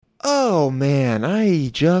Oh man, I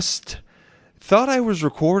just thought I was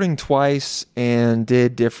recording twice and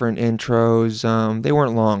did different intros. They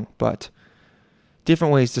weren't long, but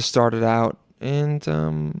different ways to start it out. And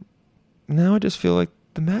now I just feel like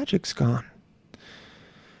the magic's gone.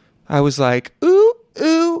 I was like, ooh,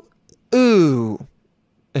 ooh, ooh.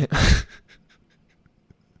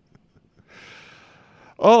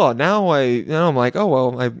 Now I'm like, oh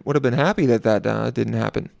well, I would have been happy that didn't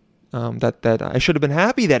happen. That I should have been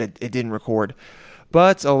happy that it didn't record.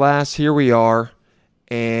 But alas, here we are,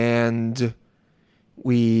 and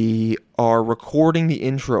we are recording the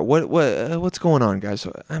intro. What's going on, guys?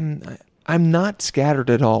 I'm not scattered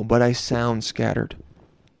at all, but I sound scattered.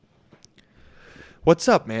 What's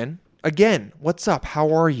up, man? Again, what's up?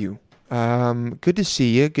 How are you? Good to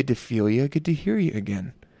see you. Good to feel you. Good to hear you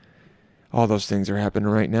again. All those things are happening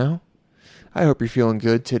right now. I hope you're feeling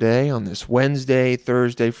good today on this Wednesday,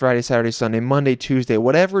 Thursday, Friday, Saturday, Sunday, Monday, Tuesday,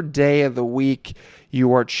 whatever day of the week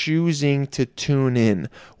you are choosing to tune in,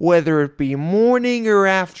 whether it be morning or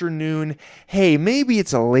afternoon. Hey, maybe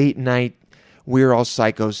it's a late night We're All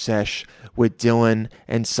Psycho sesh with Dylan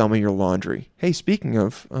and some of your laundry. Hey, speaking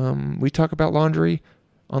of, we talk about laundry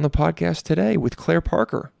on the podcast today with Claire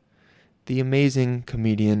Parker, the amazing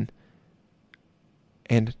comedian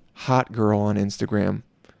and hot girl on Instagram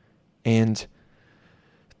and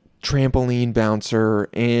trampoline bouncer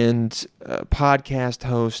and podcast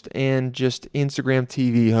host and just Instagram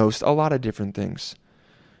TV host, a lot of different things.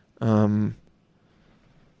 Oh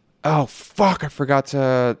fuck, I forgot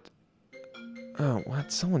to... Oh,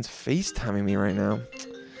 what? Someone's FaceTiming me right now.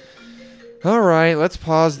 All right, let's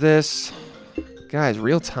pause this. Guys,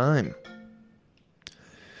 real time.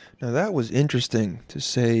 Now that was interesting, to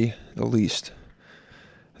say the least.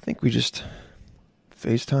 I think we just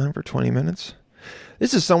FaceTime for 20 minutes.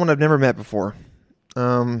 This is someone I've never met before.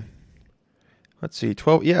 Let's see,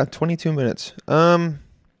 22 minutes. Met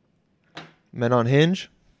on Hinge.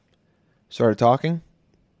 Started talking.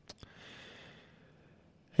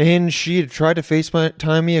 And she had tried to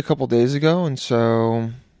FaceTime me a couple days ago, and so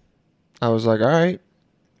I was like, all right.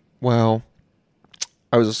 Well,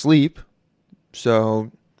 I was asleep,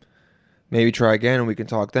 so maybe try again and we can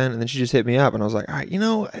talk then. And then she just hit me up, and I was like, all right,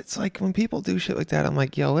 it's like when people do shit like that, I'm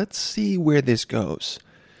like, yo, let's see where this goes.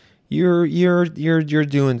 You're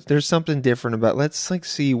doing, there's something different about, let's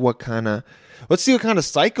see what kind of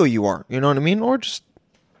psycho you are. You know what I mean? Or just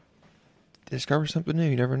discover something new.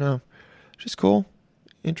 You never know. Just cool.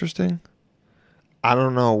 Interesting. I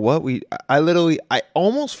don't know what I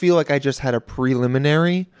almost feel like I just had a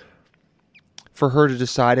preliminary for her to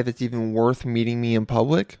decide if it's even worth meeting me in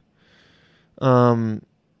public.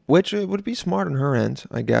 Which it would be smart on her end,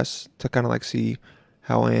 I guess, to kind of see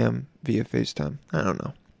how I am via FaceTime. I don't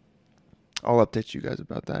know. I'll update you guys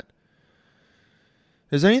about that.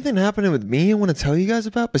 Is there anything happening with me I want to tell you guys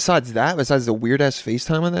about besides the weird ass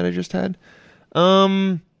FaceTime that I just had?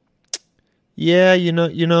 Yeah,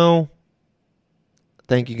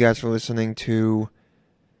 thank you guys for listening to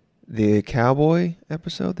the Cowboy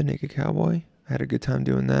episode, the Naked Cowboy. I had a good time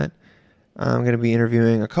doing that. I'm going to be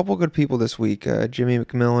interviewing a couple good people this week. Jimmy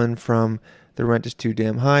McMillan from the Rent is Too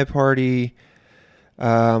Damn High party.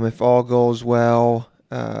 If all goes well,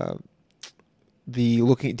 Dan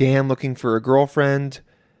looking for a girlfriend.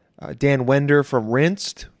 Dan Wender from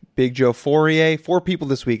Rinsed. Big Joe Fourier. 4 people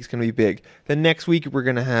this week. It's going to be big. The next week we're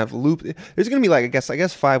going to have Loop. There's going to be I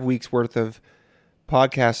guess 5 weeks worth of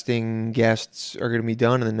podcasting guests are going to be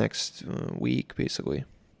done in the next week, basically.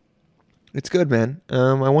 It's good, man.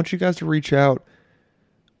 I want you guys to reach out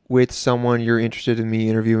with someone you're interested in me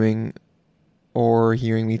interviewing or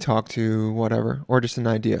hearing me talk to, whatever, or just an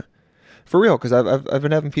idea. For real, because I've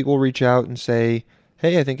been having people reach out and say,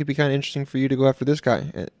 hey, I think it'd be kind of interesting for you to go after this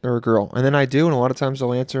guy or a girl. And then I do, and a lot of times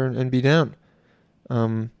they'll answer and be down.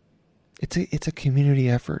 It's a community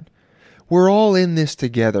effort. We're all in this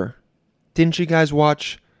together. Didn't you guys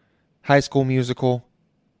watch High School Musical?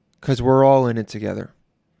 Because we're all in it together.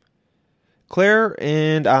 Claire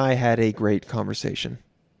and I had a great conversation.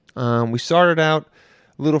 We started out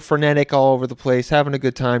a little frenetic all over the place, having a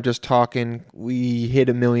good time, just talking. We hit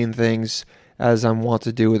a million things, as I'm wont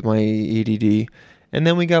to do with my ADD. And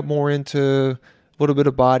then we got more into a little bit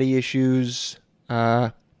of body issues.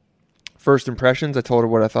 First impressions, I told her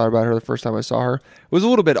what I thought about her the first time I saw her. It was a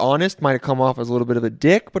little bit honest, might have come off as a little bit of a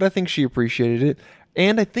dick, but I think she appreciated it.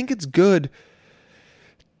 And I think it's good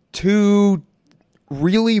to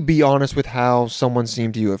really be honest with how someone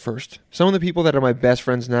seemed to you at first. Some of the people that are my best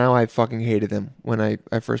friends now, I fucking hated them when I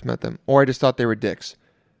first met them. Or I just thought they were dicks.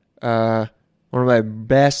 One of my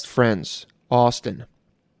best friends, Austin.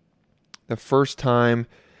 The first time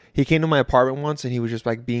he came to my apartment once and he was just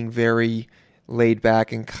like being very laid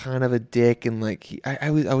back and kind of a dick, and like I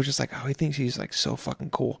was just like, oh, he thinks he's like so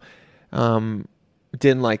fucking cool.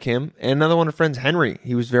 Didn't like him. And another one of friends, Henry,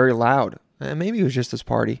 he was very loud. Maybe it was just his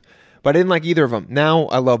party, but I didn't like either of them. Now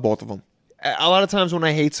I love both of them. A lot of times when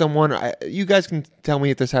I hate someone, you guys can tell me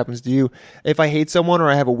if this happens to you. If I hate someone or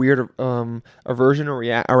I have a weird aversion or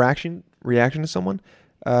reaction to someone,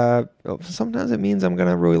 sometimes it means I'm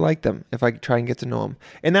gonna really like them if I try and get to know them.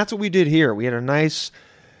 And that's what we did here. We had a nice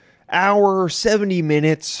hour, 70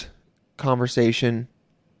 minutes conversation,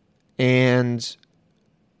 and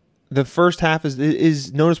the first half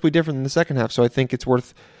is noticeably different than the second half. So I think it's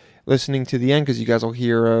worth listening to the end, because you guys will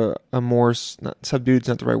hear a more, not subdued, it's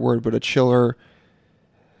not the right word, but a chiller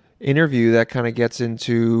interview that kind of gets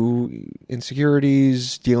into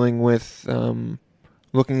insecurities, dealing with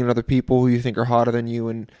looking at other people who you think are hotter than you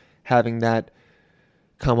and having that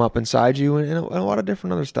come up inside you, and a lot of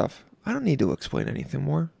different other stuff. I don't need to explain anything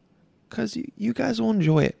more, because you guys will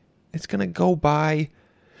enjoy it. It's going to go by.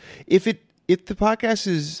 If the podcast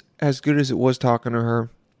is as good as it was talking to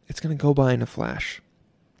her, it's going to go by in a flash.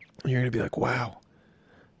 You're going to be like, wow,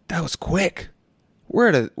 that was quick.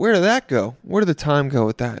 Where did that go? Where did the time go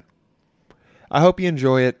with that? I hope you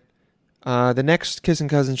enjoy it. The next Kissing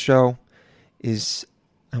Cousins show is,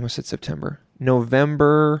 I almost said September,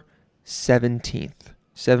 November 17th,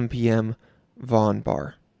 7 p.m., Vaughn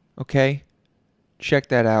Bar. Okay? Check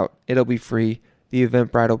that out. It'll be free. The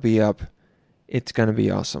Eventbrite will be up. It's going to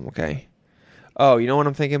be awesome, okay? Oh, you know what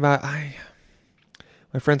I'm thinking about?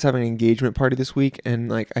 My friend's having an engagement party this week, and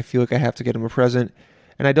like I feel like I have to get him a present,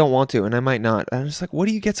 and I don't want to, and I might not. I'm just like, what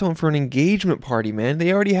do you get someone for an engagement party, man?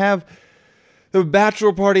 They already have the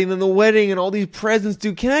bachelor party and then the wedding and all these presents,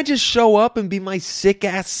 dude. Can I just show up and be my sick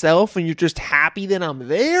ass self, and you're just happy that I'm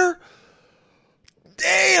there?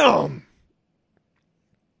 Damn!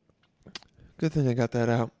 Good thing I got that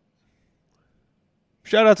out.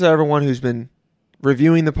 Shout out to everyone who's been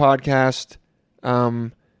reviewing the podcast.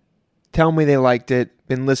 Tell me they liked it.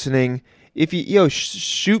 Been listening. If you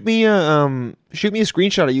shoot me a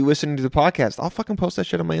screenshot of you listening to the podcast. I'll fucking post that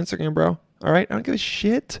shit on my Instagram, bro. All right, I don't give a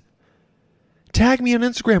shit. Tag me on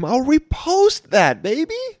Instagram. I'll repost that,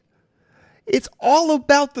 baby. It's all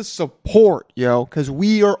about the support, yo, because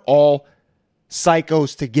we are all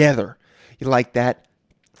psychos together. You like that?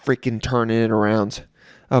 Freaking turning it around.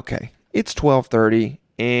 Okay, it's 12:30,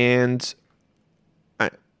 and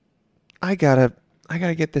I gotta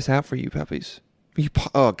get this out for you, puppies.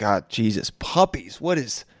 Oh, God, Jesus. Puppies. What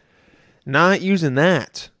is... Not using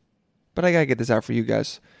that. But I gotta get this out for you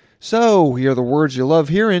guys. So, here are the words you love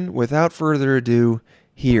hearing. Without further ado,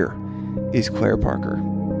 here is Claire Parker.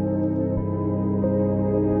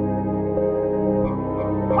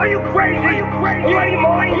 Are you crazy? Are you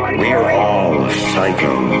crazy? We're all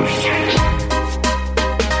psychos.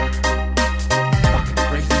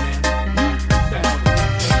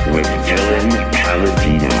 With Dylan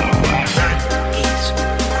Paladino. He's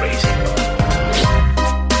crazy.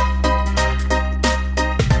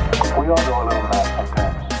 We all go a little mad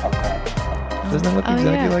sometimes. Doesn't that look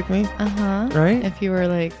exactly like me? Uh-huh. Right? If you were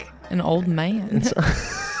like an old man.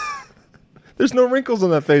 There's no wrinkles on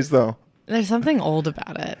that face, though. There's something old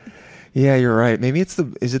about it. Yeah, you're right. Maybe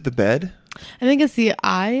is it the bed? I think it's the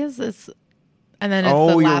eyes. And then it's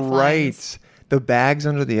the you're laugh right. lines. The bags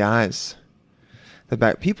under the eyes. The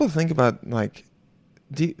back. People think about like.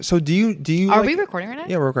 Do you? Are like, we recording right now?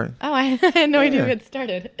 Yeah, we're recording. Oh, I had no idea Yeah. we had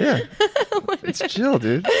started. Yeah, it's chill,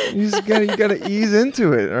 dude. You gotta ease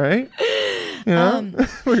into it, all right? You know?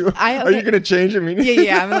 Are you gonna change immediately?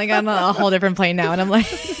 Yeah. I'm like on a whole different plane now, and I'm like,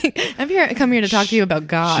 come here to talk to you about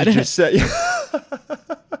God. She just said.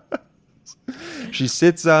 She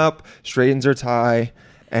sits up, straightens her tie,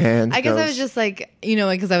 and I guess I goes, was just like,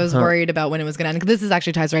 because I was worried about when it was going to end. 'Cause this is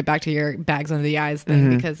actually ties right back to your bags under the eyes thing,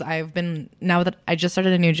 Mm-hmm. because now that I just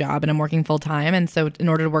started a new job and I'm working full time. And so in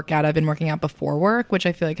order to work out, I've been working out before work, which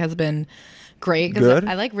I feel like has been great. Good.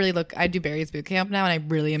 Because I do Barry's Boot Camp now, and I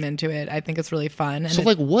really am into it. I think it's really fun. And So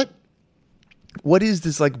like what is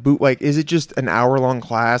this like boot? Like, is it just an hour-long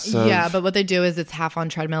class? Yeah, but what they do is it's half on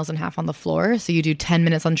treadmills and half on the floor. So you do 10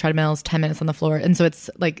 minutes on treadmills, 10 minutes on the floor. And so it's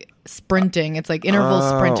like sprinting. It's like interval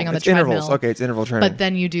sprinting on the it's treadmill. intervals. Okay, it's interval training. But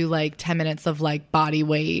then you do like 10 minutes of like body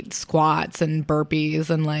weight squats and burpees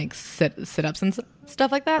and like sit-ups and stuff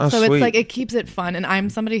like that. Oh, so sweet. it's like, it keeps it fun. And I'm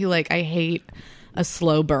somebody who like, I hate a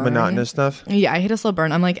slow burn. Monotonous stuff? Yeah, I hate a slow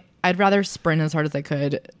burn. I'm like, I'd rather sprint as hard as I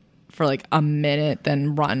could for like a minute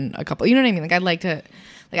than run a couple. You know what I mean? Like I like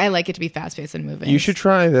it to be fast paced and moving. You should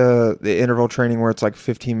try the interval training where it's like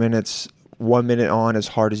 15 minutes, 1 minute on as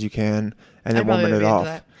hard as you can, and then I'd 1 probably minute be into off.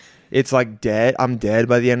 that. it's like dead. I'm dead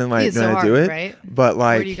by the end of my It's so when I do hard, it. right? But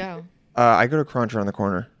like, Where do you go? I go to Crunch around the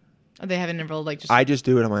corner. Oh, they have an interval like just. I just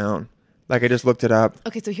do it on my own. Like I just looked it up.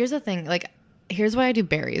 Okay, so here's the thing. Like, here's why I do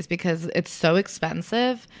Barry's, because it's so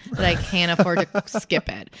expensive that I can't afford to skip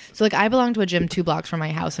it. So like, I belong to a gym 2 blocks from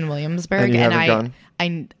my house in Williamsburg, And you haven't gone? I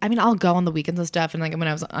mean, I'll go on the weekends and stuff, and like when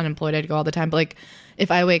I was unemployed, I'd go all the time. But like, if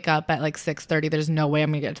I wake up at like 6:30, there's no way I'm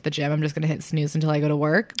gonna get to the gym. I'm just gonna hit snooze until I go to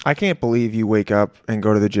work. I can't believe you wake up and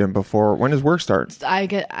go to the gym before. When does work start, I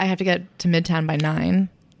have to get to Midtown by 9.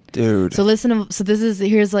 dude? So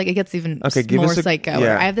here's like, it gets even Okay, give more us a- psycho.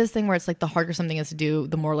 yeah. I have this thing where it's like the harder something is to do,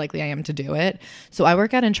 the more likely I am to do it. So I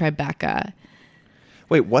work out in Tribeca.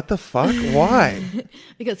 Wait, what the fuck? Why?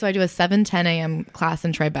 Because so I do a 7:10 a.m. class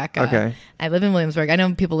in Tribeca. Okay. I live in Williamsburg. I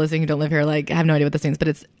know people listening who don't live here like have no idea what this means, but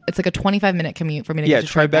it's like a 25-minute commute for me to Yeah, get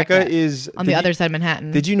to Tribeca. Tribeca is on did the you- other side of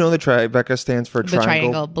Manhattan. Did you know that Tribeca stands for The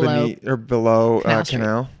triangle below below Canal Street.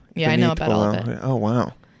 Canal? Yeah, I know Beneath, about all of below. it. Oh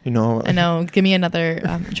wow, you know. I know. Give me another.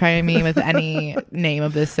 Try me with any name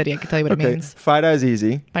of this city. I can tell you what it Okay, means. FIDA is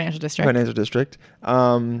easy. Financial district. Financial district.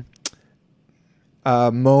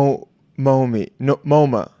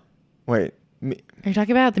 MoMA. Wait. Are you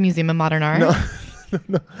talking about the Museum of Modern Art? No.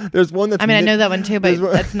 There's one that's. I mean, I know that one too, but there's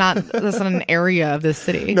one- that's not an area of this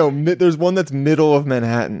city. No, there's one that's middle of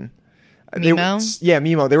Manhattan. Mimo? Yeah,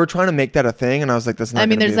 Mimo. They were trying to make that a thing, and I was like, "That's not." I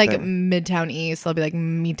mean, gonna there's be a like thing. Midtown East. So I'll be like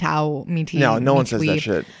Metao. No one says that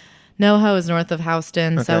shit. NoHo is north of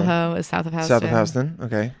Houston. Okay. Soho is south of Houston. South of Houston.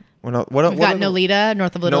 Okay. What We've got Nolita,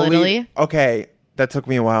 north of Little Italy. Okay, that took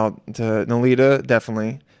me a while to Nolita.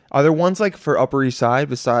 Definitely. Are there ones like for Upper East Side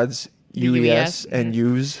besides UES and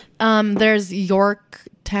U's? There's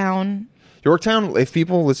Yorktown. Yorktown. If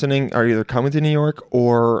people listening are either coming to New York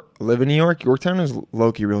or live in New York, Yorktown is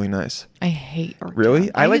low-key really nice. I hate Yorktown.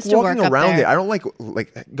 Really? I like used to walking work up around there. it. I don't like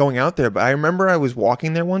going out there, but I remember I was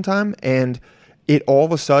walking there one time and it all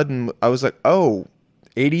of a sudden I was like, oh,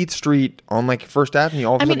 80th Street on like First Avenue.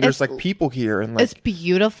 All of a sudden there's like people here and like It's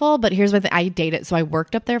beautiful, but here's what I dated. So I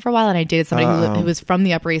worked up there for a while, and I dated somebody who was from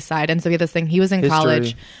the Upper East Side. And so we had this thing. He was in History.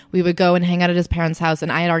 college. We would go and hang out at his parents' house,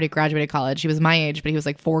 and I had already graduated college. He was my age, but he was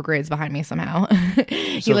like 4 grades behind me somehow.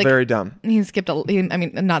 so very dumb. He skipped.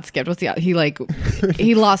 Not skipped. What's the? He like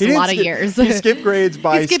he lost a didn't lot of skip- years. He skipped grades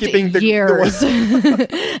by He skipped skipping the years.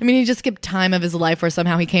 I mean, he just skipped time of his life where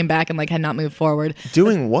somehow he came back and like had not moved forward.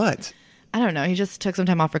 Doing what? I don't know. He just took some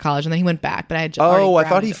time off for college, and then he went back. But I had Oh, I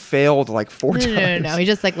thought he failed like 4 times. No. He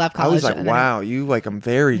just like left I college. was like, and then wow, I'm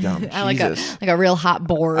very dumb. I like Jesus. a real hot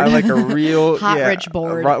board. I like a real hot yeah, rich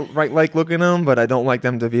board. Right, like looking at them, but I don't like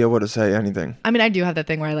them to be able to say anything. I mean, I do have that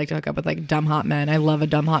thing where I like to hook up with like dumb hot men. I love a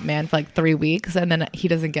dumb hot man for like 3 weeks, and then he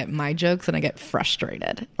doesn't get my jokes, and I get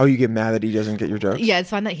frustrated. Oh, you get mad that he doesn't get your jokes? Yeah,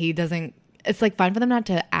 it's fine that he doesn't. It's like fine for them not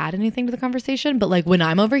to add anything to the conversation, but like when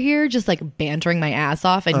I'm over here just like bantering my ass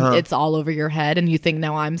off and it's all over your head and you think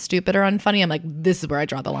now I'm stupid or unfunny, I'm like, this is where I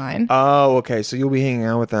draw the line. Oh, okay. So you'll be hanging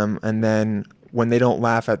out with them, and then when they don't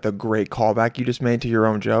laugh at the great callback you just made to your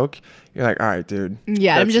own joke, you're like, all right, dude.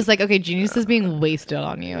 Yeah, I'm that's- just like, okay, genius is being wasted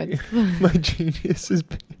on you. It's, my genius is.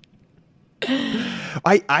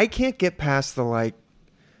 I can't get past the like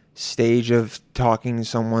stage of talking to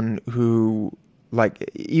someone who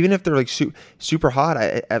like even if they're like super hot,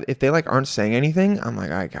 if they like aren't saying anything, I'm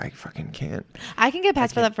like I fucking can't. I can get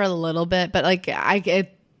past for that for a little bit, but like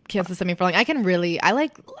it can't sustain me for long. I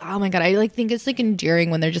like oh my god, I like think it's like endearing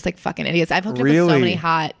when they're just like fucking idiots. I've hooked up with so Really? many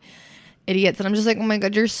hot idiots, and I'm just like, oh my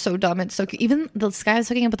god, you're so dumb. It's so cute. Even this guy I was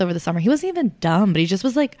hooking up with over the summer, he wasn't even dumb, but he just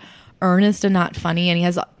was like earnest and not funny. And he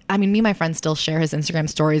has, I mean, me and my friends still share his Instagram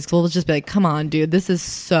stories because we'll just be like, come on, dude, this is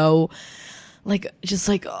so like just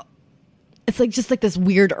like. It's like just like this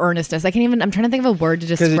weird earnestness. I'm trying to think of a word to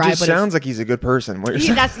describe Because it just what sounds like he's a good person. What you're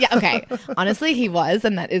saying. that's yeah, okay. Honestly, he was,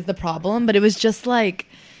 and that is the problem. But it was just like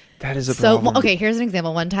That is a so. problem. Well, okay, here's an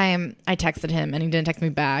example. One time I texted him and he didn't text me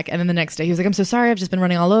back, and then the next day he was like, "I'm so sorry. I've just been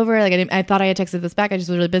running all over. Like I thought I had texted this back. I just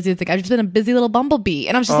was really busy. It's like I've just been a busy little bumblebee."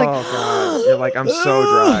 And I was just Oh like, god, you're like I'm so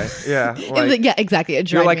dry. Yeah, it was like, yeah, exactly.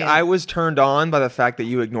 It You're dried like me. I was turned on by the fact that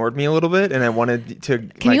you ignored me a little bit, and I wanted to.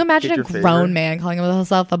 Can you like, imagine get a your grown favor. man calling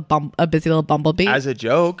himself a busy little bumblebee? as a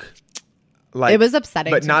joke? Like It was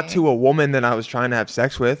upsetting but to not me. to a woman that I was trying to have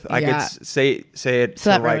sex with. I Yeah. could say it. so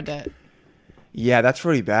that to, like, ruined it. Yeah, that's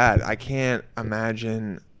really bad. I can't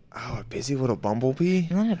imagine. Oh, a busy little bumblebee.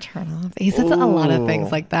 I'm gonna turn off. He says a lot of things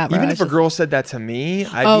Ooh. like that. where I Even was if a just- girl said that to me,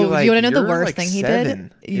 I'd Oh, be like, you want to know the "You're, worst like, thing he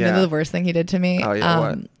 7." did? You know the worst thing he did to me? Oh, yeah,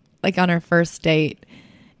 what? Like on our first date,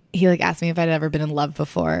 he like asked me if I'd ever been in love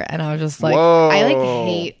before, and I was just like, Whoa. I like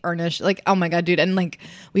hate earnest. Like, oh my god, dude! And like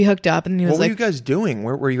we hooked up, and he was What were like, you guys doing?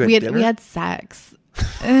 Where were you at we dinner? had sex.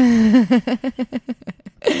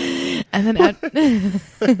 And then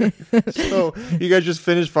So you guys just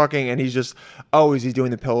finished fucking, and he's just, oh, is he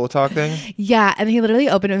doing the pillow talk thing? yeah, and he literally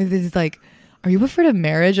opened it with he's like, "Are you afraid of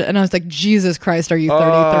marriage?" And I was like, "Jesus Christ, are you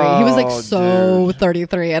 33?" He was like, Oh, so dude.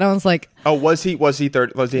 33, and I was like, Oh, was he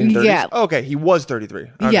 30? Was he in 30s? Yeah. Oh, okay, he was 33.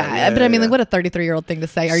 Okay, yeah, but I mean, like, what a 33-year-old thing to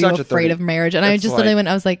say. Are Such you a afraid 30 of marriage? And I That's just literally like- went,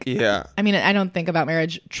 I was like, Yeah. I mean, I don't think about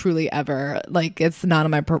marriage truly ever. Like, it's not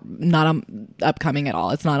on not on upcoming at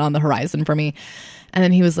all. It's not on the horizon for me. And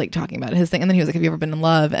then he was like talking about his thing, and then he was like, "Have you ever been in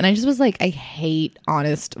love?" And I just was like, I hate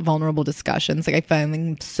honest, vulnerable discussions. Like, I find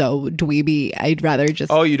them so dweeby. I'd rather just.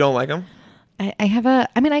 Oh, you don't like him? I have a.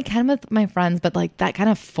 I mean, I can with my friends, but like that kind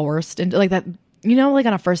of forced into like that. You know, like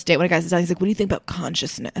on a first date when a guy's he's like, "What do you think about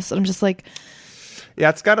consciousness?" And I'm just like, Yeah,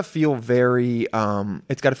 it's got to feel very.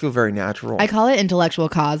 It's got to feel very natural. I call it intellectual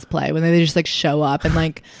cosplay when they just like show up and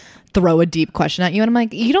like throw a deep question at you, and I'm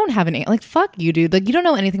like, you don't have any, like, fuck you, dude. Like, you don't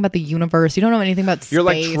know anything about the universe. You don't know anything about space. You're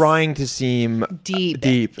like trying to seem deep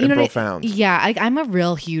and what I mean? profound. Yeah, I'm a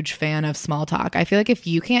real huge fan of small talk. I feel like if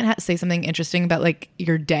you can't say something interesting about like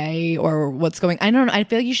your day or what's going, I don't know. I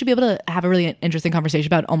feel like you should be able to have a really interesting conversation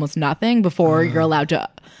about almost nothing before you're allowed to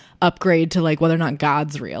upgrade to like whether or not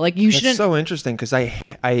God's real. Like, you That's shouldn't. so interesting because I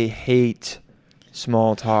hate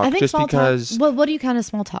small talk I think just small because talk. Well, what do you count as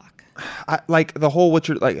small talk? I, like the whole what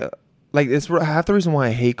you're like it's half the reason why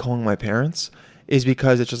I hate calling my parents is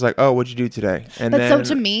because it's just like, oh, what'd you do today? And But then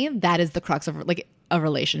so to me, that is the crux of like a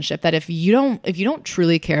relationship. That if you don't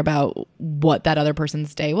truly care about what that other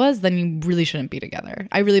person's day was, then you really shouldn't be together.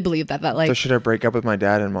 I really believe that like so should I break up with my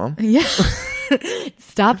dad and mom? yeah.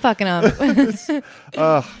 Stop fucking up.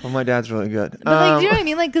 Well, my dad's really good. But like, you know what I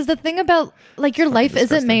mean? Like, because the thing about like your life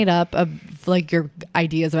isn't made up of like your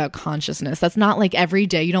ideas about consciousness. That's not like every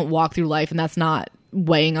day you don't walk through life and that's not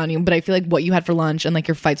weighing on you. But I feel like what you had for lunch and like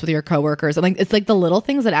your fights with your coworkers and like it's like the little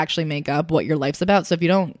things that actually make up what your life's about. So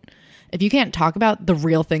if you can't talk about the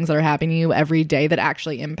real things that are happening to you every day that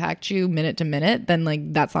actually impact you minute to minute, then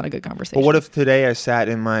like that's not a good conversation. But what if today I sat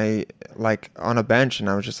in my like on a bench and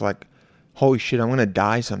I was just like, holy shit, I'm gonna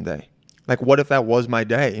die someday. Like, what if that was my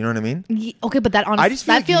day? You know what I mean? Okay, but that honest, I just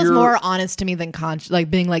feel that like feels you're- more honest to me than like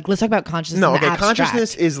being like, let's talk about consciousness. No, in okay. the abstract.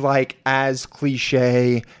 Consciousness is like as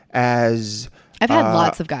cliche as I've had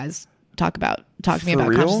lots of guys talk to me for about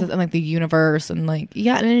real? consciousness and like the universe and like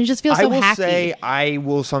and it just feels I so will hacky. say I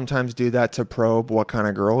will sometimes do that to probe what kind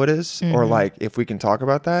of girl it is Mm-hmm. or like if we can talk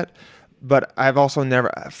about that. But I've also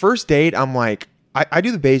never first date. I'm like I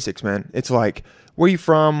do the basics, man. It's like where you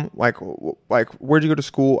from, like where'd you go to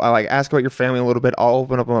school? I like ask about your family a little bit. I'll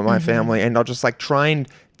open up about my family and I'll just like try and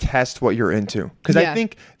test what you're into because Yeah. I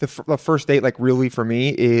think the first date like really for me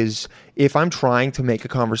is if I'm trying to make a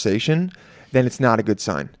conversation, then it's not a good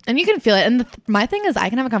sign. And you can feel it. And my thing is, I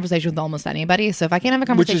can have a conversation with almost anybody. So if I can't have a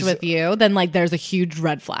conversation is- with you, then like there's a huge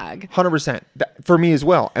red flag. 100% for me as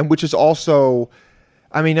well, and which is also,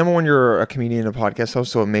 I mean, number one, you're a comedian and a podcast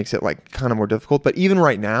host, so it makes it like kind of more difficult. But even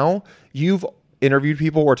right now, you've interviewed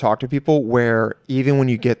people or talked to people where even when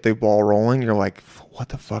you get the ball rolling, you're like, what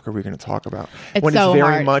the fuck are we going to talk about? It's when so it's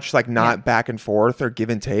very hard. much like not Yeah. Mm-hmm. back and forth or give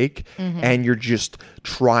and take, and you're just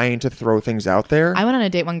trying to throw things out there. I went on a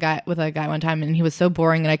date with a guy one time and he was so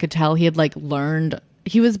boring and I could tell he had like learned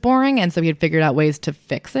he was boring and so he had figured out ways to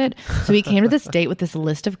fix it. So he came to this date with this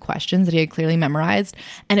list of questions that he had clearly memorized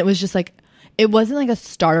and it was just like it wasn't like a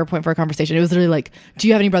starter point for a conversation. It was literally like, do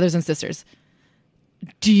you have any brothers and sisters?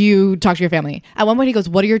 Do you talk to your family? At one point he goes,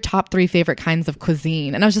 what are your top 3 favorite kinds of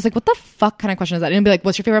cuisine? And I was just like, what the fuck kind of question is that? And he'd be like,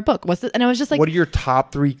 what's your favorite book? What's this? And I was just like, What are your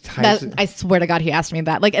top 3 types? I swear to God, he asked me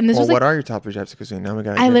that. Like, and this Well, was like, what are your top 3 types of cuisine? Now we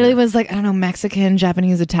got. I literally was like, I don't know, Mexican,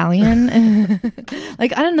 Japanese, Italian.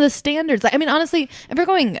 Like, I don't know the standards. I mean, honestly, if you're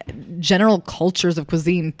going general cultures of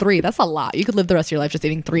cuisine, 3, that's a lot. You could live the rest of your life just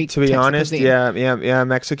eating 3. To be types of honest, cuisine. yeah,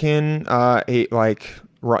 Mexican, ate like,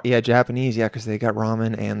 Japanese, yeah, because they got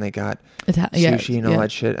ramen and they got sushi and all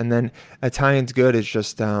that shit. And then Italian's good. It's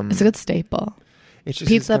just, It's a good staple. it's just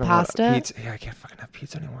pizza, it's got a lot of pasta? pizza. Yeah, I can't fucking have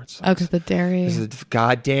pizza anymore. It sucks. Oh, because the dairy. This is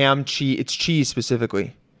goddamn cheese. It's cheese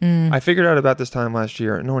specifically. Mm. I figured out about this time last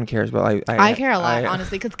year. No one cares, but I care a lot,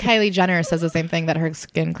 honestly, because Kylie Jenner says the same thing, that her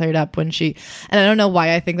skin cleared up when she, and I don't know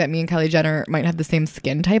why I think that me and Kylie Jenner might have the same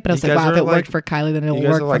skin type, but I was You like, guys wow, if are it like- worked for Kylie, then it'll You guys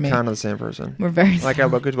work are for like me. kind of the same person. We're very Like I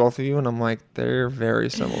look at both of you and I'm like, they're very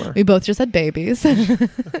similar. We both just had babies.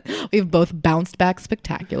 We've both bounced back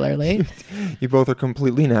spectacularly. You both are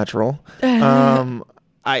completely natural.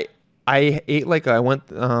 I ate like I went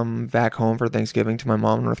back home for Thanksgiving to my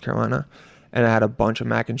mom in North Carolina, and I had a bunch of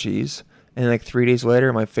mac and cheese. And like 3 days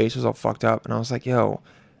later, my face was all fucked up, and I was like, "Yo,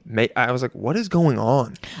 I was like, what is going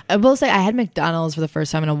on? I will say I had McDonald's for the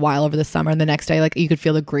first time in a while over the summer, and the next day, like, you could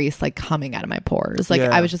feel the grease like coming out of my pores. Like, Yeah.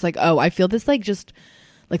 I was just like, oh, I feel this like just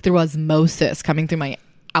like there was osmosis coming through my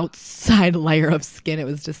outside layer of skin. It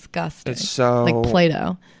was disgusting. It's so like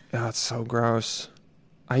Play-Doh. Oh, it's so gross.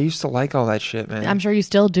 I used to like all that shit, man. I'm sure you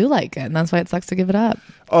still do like it, and that's why it sucks to give it up.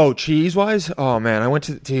 Oh, cheese wise? Oh man, I went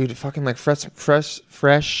to fucking like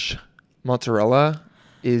fresh mozzarella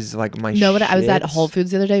is like my Know what? I was at shit. Whole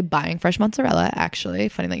Foods the other day buying fresh mozzarella. Actually,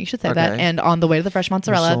 funny that you should say that. Okay. And on the way to the fresh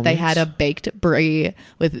mozzarella, they soulmates? had a baked brie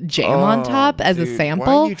with jam on top as a Dude, sample.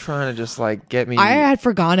 Why are you trying to just like get me? I had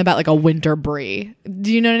forgotten about like a winter brie.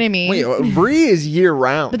 Do you know what I mean? Wait, brie is year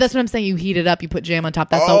round. But that's what I'm saying. You heat it up, you put jam on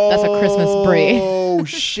top. That's a Christmas brie. Oh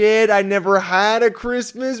shit! I never had a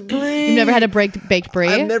Christmas brie. You've never had a baked brie?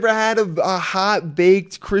 I've never had a hot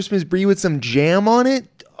baked Christmas brie with some jam on it.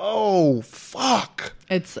 Oh fuck!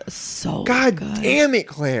 It's so God good. damn it,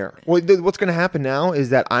 Claire. Well, what's gonna happen now is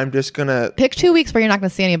that I'm just gonna. Pick 2 weeks where you're not going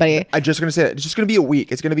to see anybody. I'm just gonna say it. It's just gonna be a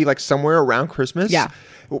week. It's gonna be like somewhere around Christmas. Yeah.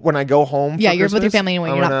 When I go home. Yeah, for you're with your Christmas, family anyway.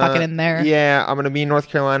 I'm You're not gonna- fucking in there. Yeah, I'm gonna be in North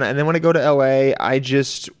Carolina, and then when I go to LA, I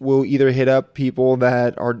just will either hit up people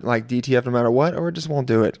that are like DTF no matter what, or just won't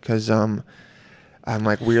do it because I'm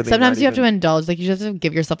like weirdly. Sometimes not you have to even- indulge. Like, you just have to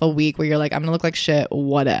give yourself a week where you're like, I'm going to look like shit.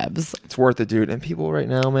 Whatevs. It's worth it, dude. And people right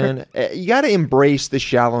now, man, you got to embrace the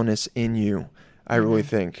shallowness in you. I really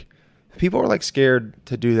think people are like scared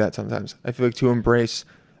to do that sometimes. I feel like to embrace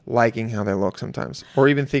liking how they look sometimes, or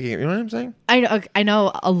even thinking. You know what I'm saying? I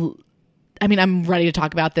know. I mean, I'm ready to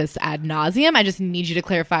talk about this ad nauseum. I just need you to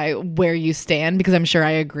clarify where you stand because I'm sure I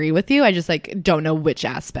agree with you. I just like don't know which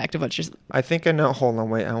aspect of what you're. I think I know. Hold on,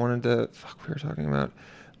 wait. I wanted to. Fuck, we were talking about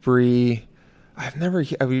brie. I've never.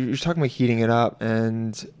 I mean, you're talking about heating it up,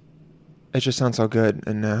 and it just sounds so good.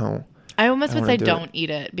 And now I almost would wanna say do don't it. eat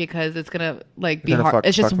it because it's gonna like be Gonna hard. fuck-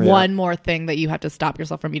 It's just fuck me one up. more thing that you have to stop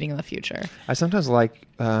yourself from eating in the future. I sometimes like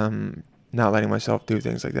not letting myself do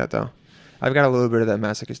things like that though. I've got a little bit of that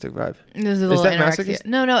masochistic vibe. There's a Is little that anorexia. masochist?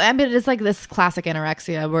 No. I mean, it's like this classic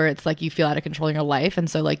anorexia where it's like you feel out of control in your life, and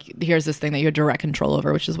so like here's this thing that you have direct control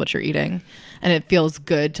over, which is what you're eating, and it feels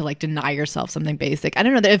good to like deny yourself something basic. I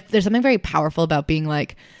don't know. If there's something very powerful about being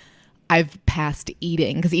like, I've passed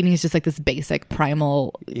eating because eating is just like this basic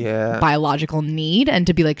primal Yeah. biological need, and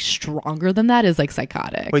to be like stronger than that is like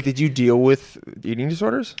psychotic. Wait, did you deal with eating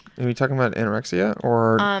disorders? Are you talking about anorexia,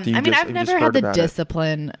 or do you I mean, just, I've you never just had heard the about it?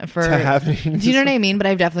 discipline for. To have an eating do you know what I disorder? mean? But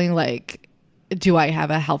I've definitely like. Do I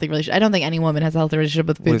have a healthy relationship? I don't think any woman has a healthy relationship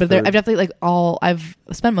with food, With but there, food. I've definitely I've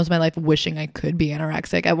spent most of my life wishing I could be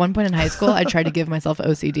anorexic. At one point in high school, I tried to give myself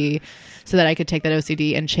OCD so that I could take that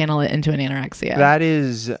OCD and channel it into an anorexia. That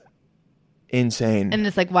is insane. And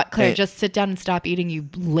it's like, what, Claire? Hey. Just sit down and stop eating, you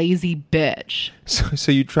lazy bitch.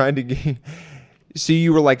 So you tried to get. So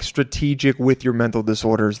you were like strategic with your mental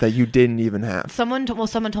disorders that you didn't even have. Someone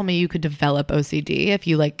told me you could develop OCD if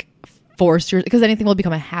you like force your, because anything will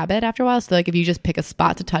become a habit after a while. So like if you just pick a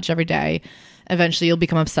spot to touch every day, eventually you'll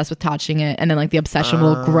become obsessed with touching it, and then like the obsession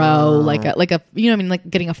will grow like a you know what I mean, like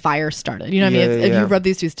getting a fire started. You know what I mean? If Yeah. you rub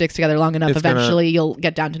these two sticks together long enough, It's gonna- eventually you'll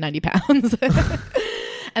get down to 90 pounds.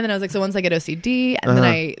 And then I was like, so once I get OCD, and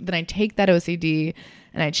then I take that OCD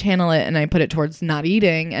and I channel it and I put it towards not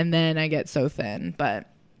eating, and then I get so thin. But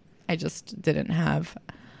I just didn't have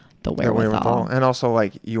the wherewithal. And also,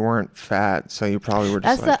 like, you weren't fat, so you probably were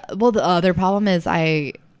just That's the other problem is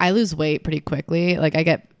I lose weight pretty quickly. Like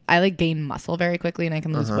I like gain muscle very quickly, and I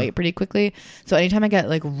can lose weight pretty quickly. So anytime I get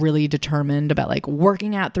like really determined about like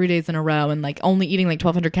working out 3 days in a row and like only eating like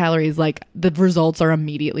 1,200 calories, like the results are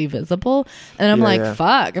immediately visible. And I'm Yeah, like, yeah.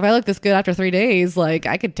 fuck, if I look this good after 3 days, like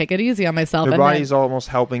I could take it easy on myself. your And then- body's almost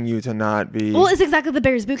helping you to not be. well, it's exactly the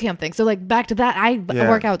Barry's Bootcamp thing. So like back to that, I Yeah.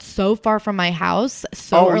 work out so far from my house,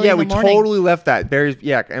 so early yeah, in the we morning. totally left that. Barry's,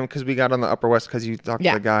 yeah, and because we got on the Upper West because you talked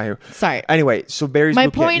Yeah. to the guy who. Sorry. Anyway, so Barry's. My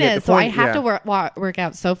Bootcamp- point yeah, is, the so I point- have yeah. to work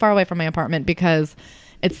out so far away from my apartment because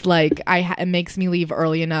it's like it makes me leave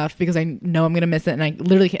early enough because I know I'm going to miss it, and I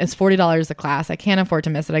literally it's $40 a class. I can't afford to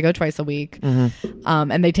miss it. I go twice a week,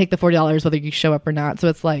 and they take the $40 whether you show up or not. So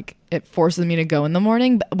it's like it forces me to go in the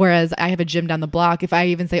morning. Whereas I have a gym down the block. If I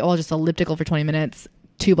even say, "Oh, I'll just elliptical for 20 minutes,"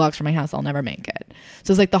 2 blocks from my house, I'll never make it.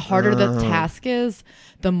 So it's like the harder the task is,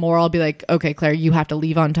 the more I'll be like, okay, Claire, you have to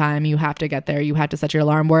leave on time. You have to get there. You have to set your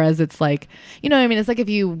alarm. Whereas it's like, you know what I mean? It's like if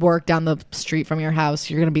you work down the street from your house,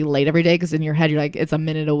 you're going to be late every day because in your head, you're like, it's a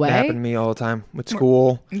minute away. That happened to me all the time with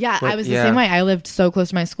school. Yeah, I was the yeah. same way. I lived so close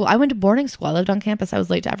to my school. I went to boarding school. I lived on campus. I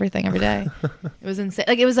was late to everything every day. It was insane.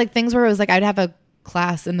 Like it was like things where it was like I'd have a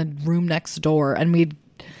class in the room next door, and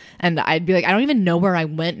And I'd be like, I don't even know where I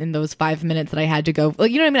went in those 5 minutes that I had to go.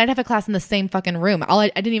 Like, you know what I mean? I'd have a class in the same fucking room. I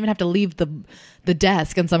didn't even have to leave the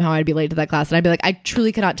desk, and somehow I'd be late to that class. And I'd be like, I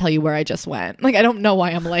truly cannot tell you where I just went. Like, I don't know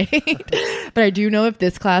why I'm late. But I do know if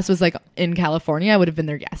this class was like in California, I would have been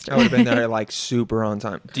there yesterday. I would have been there like super on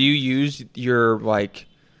time. Do you use your like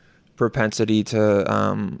propensity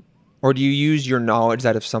to, or do you use your knowledge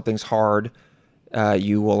that if something's hard,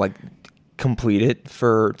 you will like complete it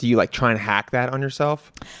do you like try and hack that on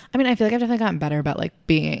yourself? I mean, I feel like I've definitely gotten better about like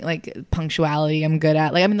being like punctuality. I'm good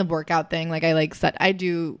at like, I mean, the workout thing, like I like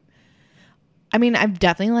I've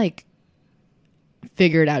definitely like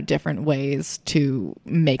figured out different ways to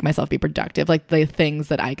make myself be productive, like the things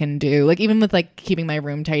that I can do, like even with like keeping my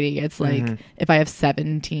room tidy. It's like if I have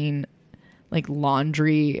 17 like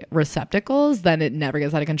laundry receptacles, then it never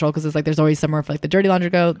gets out of control, because it's like there's always somewhere for like the dirty laundry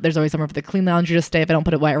to go, there's always somewhere for the clean laundry to stay if I don't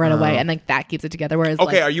put it right away, and like that keeps it together. Whereas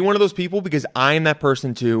Okay, like, are you one of those people? Because I'm that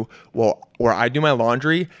person too. Well, where I do my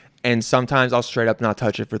laundry, and sometimes I'll straight up not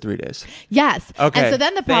touch it for 3 days. yes. Okay. And so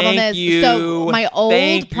then the problem Thank is, so you. my old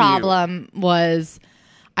Thank you. problem was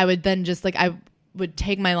I would then just like, I would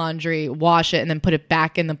take my laundry, wash it, and then put it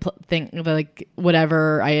back in the thing, like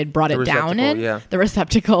whatever I had brought it down in, yeah. the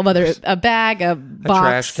receptacle, whether it's a bag, a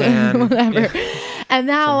box, trash can, whatever. yeah. And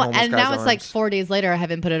now, Some homeless guy's it's like arms. 4 days later, I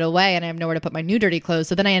haven't put it away, and I have nowhere to put my new dirty clothes.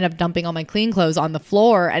 So then I end up dumping all my clean clothes on the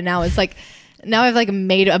floor, and now it's like. Now I've like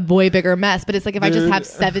made a way bigger mess, but it's like if I just have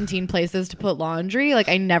 17 places to put laundry, like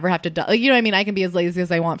I never have to like, you know what I mean? I can be as lazy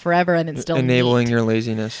as I want forever, and it's still Enabling neat. your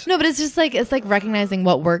laziness. No, but it's just like, it's like recognizing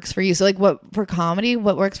what works for you. So like what for comedy,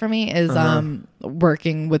 what works for me is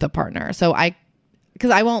working with a partner. So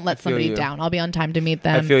because I won't let somebody you. down. I'll be on time to meet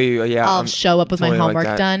them. I feel you. Yeah, I'll I'm show up with totally my like homework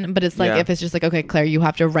that. done. But it's like Yeah. if it's just like, okay, Claire, you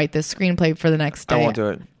have to write this screenplay for the next day. I won't do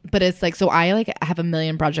it. But it's like, so I like have a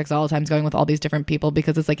million projects all the time going with all these different people,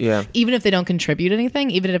 because it's like, Yeah. even if they don't contribute anything,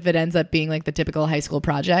 even if it ends up being like the typical high school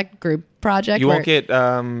group project. You where- won't get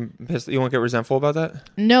pissed. You won't get resentful about that.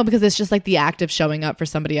 No, because it's just like the act of showing up for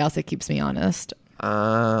somebody else that keeps me honest.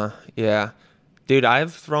 Yeah, dude,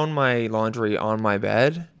 I've thrown my laundry on my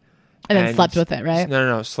bed. And then slept with it, right?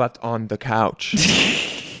 No, slept on the couch.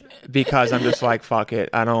 Because I'm just like, fuck it.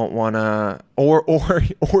 I don't want to,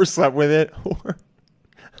 or slept with it, or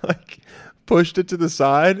like pushed it to the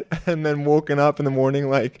side and then woken up in the morning,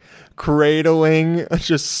 like cradling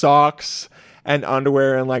just socks and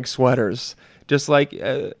underwear and like sweaters. Just like,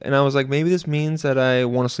 and I was like, maybe this means that I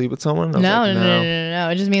want to sleep with someone. I was No, like, no.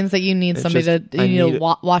 It just means that you need It's somebody just- to, I you need need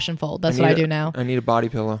to wash and fold. That's what I do now. I need a body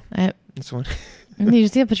pillow. That's what. You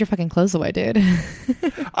just need to put your fucking clothes away, dude.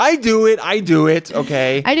 I do it.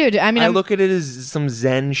 Okay. I do. I mean, I I'm, look at it as some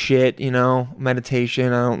Zen shit,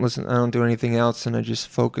 meditation. I don't do anything else, and I just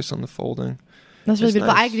focus on the folding. that's really it's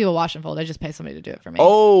beautiful. nice. I can do a wash and fold. I just pay somebody to do it for me.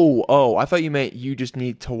 Oh, I thought you meant you just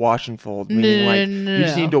need to wash and fold. Meaning like No. you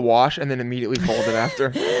just need to wash and then immediately fold it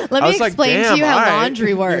after. Let I me was like, explain to damn, you how all right.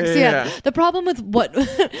 laundry works. Yeah. The problem with what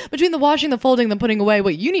between the washing, the folding, and the putting away,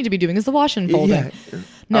 what you need to be doing is the wash and folding. Yeah.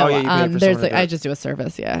 No, Oh, yeah, you pay for there's someone to like do I it. just do a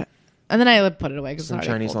service, yeah, and then I put it away because Some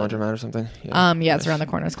Chinese laundromat or something. Yeah, it's Nice. around the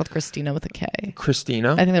corner. It's called Christina with a K.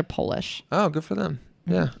 Christina. I think they're Polish. Oh, good for them.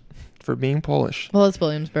 Yeah, for being Polish. Well, it's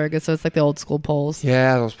Williamsburg, so it's like the old school Poles.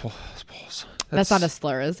 Yeah, those Poles. That's not a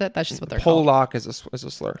slur, is it? That's just what they're called. Polak is a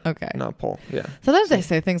slur. Okay. Not Pole. Yeah. Sometimes they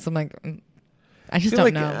say things I'm like, I just feel don't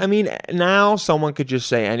like, know. I mean, now someone could just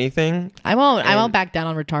say anything. I won't and- back down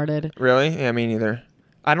on retarded. Really? Yeah, me neither.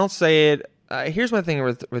 I don't say it. Here's my thing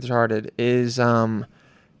with retarded is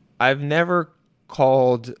I've never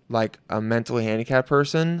called like a mentally handicapped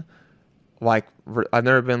person like I've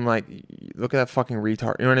never been like, look at that fucking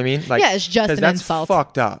retard. You know what I mean? Like, Yeah, it's just 'cause an that's insult.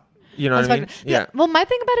 fucked up. You know what I mean? Yeah. Well, my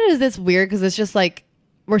thing about it is it's weird because it's just like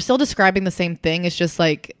we're still describing the same thing. It's just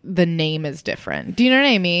like the name is different. Do you know what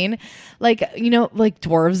I mean? Like, like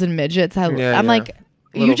dwarves and midgets. I'm like,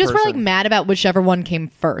 you Little just were like person. mad about whichever one came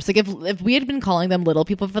first. Like if we had been calling them little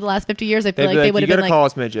people for the last 50 years, I feel They'd like be they would you have been gotta like, call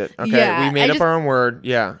us midget. Okay. Yeah, We made I up just- our own word.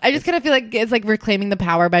 Yeah. I just kind of feel like it's like reclaiming the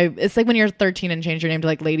power by, it's like when you're 13 and change your name to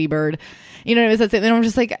like Ladybird. You know what I mean? And I'm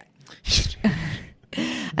just like,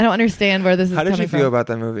 I don't understand where this is How did coming you feel from. about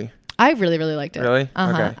that movie? I really, really liked it. Really?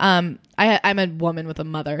 Uh-huh. Okay. I'm a woman with a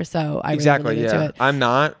mother, so I Exactly. really related to Yeah. it. I'm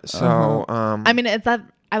not. So, I mean, it's that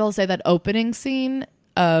I will say that opening scene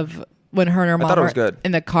of when her and her mom thought it were was good.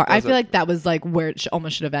 in the car. That I was feel a- like that was like where it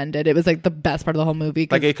almost should have ended. It was like the best part of the whole movie.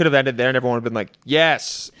 'cause- like, it could have ended there and everyone would have been like,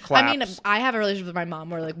 yes, claps. I mean, I have a relationship with my mom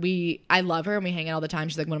where like I love her and we hang out all the time.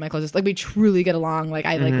 She's like one of my closest. Like we truly get along. Like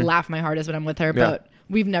I like laugh my hardest when I'm with her, Mm-hmm. Yeah. but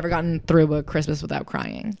we've never gotten through a Christmas without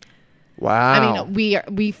crying. Wow. I mean,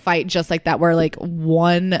 we fight just like that. We're like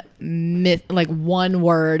one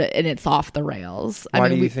word and it's off the rails. Why I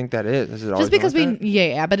mean, do you think that is? Is it always just because been like that?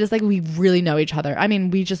 yeah, but it's like we really know each other. I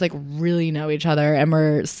mean, we just like really know each other, and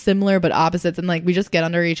we're similar but opposites, and like we just get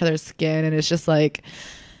under each other's skin, and it's just like,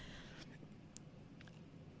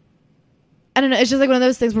 I don't know. It's just like one of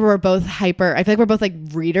those things where we're both hyper. I feel like we're both like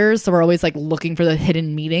readers, so we're always like looking for the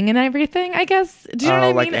hidden meaning and everything. I guess. Do you know what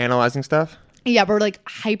I like mean? analyzing stuff? Yeah, we're like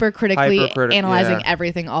hypercritically analyzing yeah.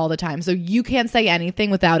 everything all the time. So you can't say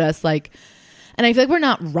anything without us like. And I feel like we're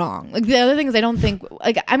not wrong. Like the other thing is, I don't think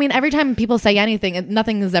like I mean, every time people say anything,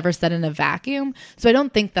 nothing is ever said in a vacuum. So I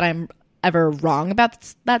don't think that I'm ever wrong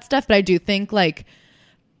about that stuff. But I do think like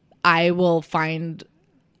I will find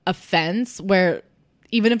offense where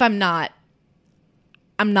even if I'm not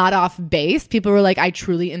off base, people were like, I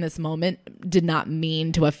truly in this moment did not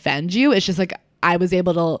mean to offend you. It's just like I was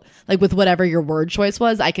able to, like, with whatever your word choice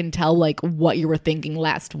was, I can tell like what you were thinking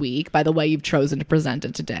last week by the way you've chosen to present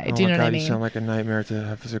it today. Do you know what I mean? You sound like a nightmare to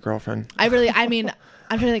have as a girlfriend. I mean,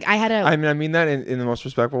 I'm trying to think. I mean that in the most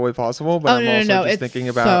respectful way possible, but I'm also just it's thinking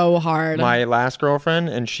about so hard. my last girlfriend,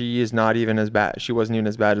 and she is not even as bad. She wasn't even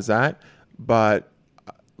as bad as that, but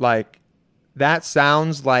like that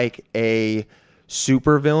sounds like a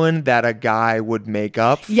supervillain that a guy would make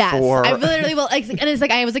up Yes, for. I literally will. Like, and it's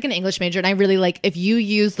like I was like an English major, and I really like if you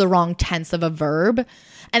use the wrong tense of a verb,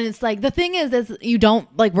 and it's like the thing is you don't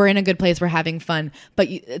like we're in a good place, we're having fun, but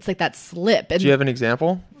it's like that slip. And Do you have an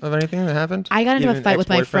example of anything that happened? I got into Even a fight with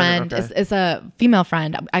my ex-boyfriend? friend. Okay. It's a female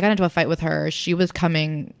friend. I got into a fight with her. She was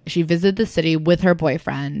coming. She visited the city with her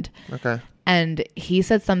boyfriend. Okay. And he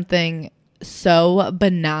said something so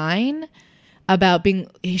benign about being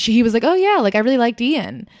he was like, oh yeah, like I really liked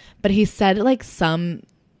Ian, but he said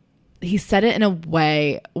he said it in a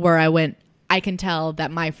way where I can tell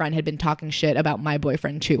that my friend had been talking shit about my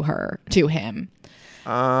boyfriend to him.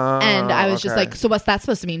 And I was just like, so what's that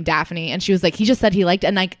supposed to mean, Daphne? And she was like, he just said he liked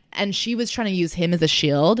it. And she was trying to use him as a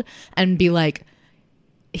shield and be like,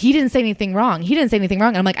 he didn't say anything wrong. He didn't say anything wrong.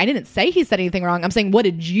 And I'm like, I didn't say he said anything wrong. I'm saying, what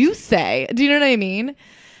did you say? Do you know what I mean?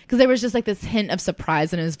 Because there was just like this hint of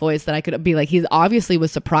surprise in his voice that I could be like, he obviously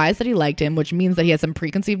was surprised that he liked him, which means that he had some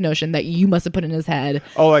preconceived notion that you must have put in his head.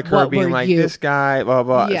 Oh, like her What being were like, you? this guy, blah,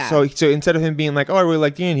 blah. Yeah. So instead of him being like, oh, I really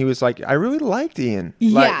liked Ian, he was like, I really liked Ian.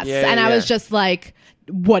 Like, Yes. And I was just like,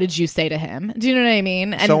 what did you say to him? Do you know what I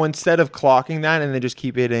mean? And so instead of clocking that and then just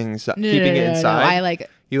keeping it inside, no, I like,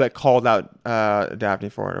 you like called out Daphne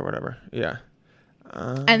for it or whatever. Yeah.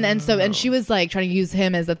 and she was like trying to use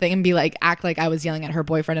him as a thing and be like, act like I was yelling at her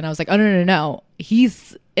boyfriend. And I was like, oh, no.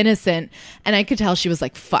 He's innocent. And I could tell she was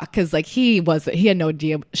like, fuck. Cause like he had no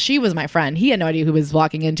idea. She was my friend. He had no idea who he was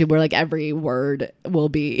walking into, where like every word will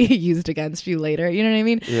be used against you later. You know what I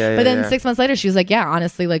mean? Yeah, but then yeah. 6 months later, she was like, yeah,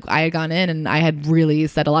 honestly, like I had gone in and I had really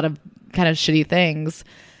said a lot of kind of shitty things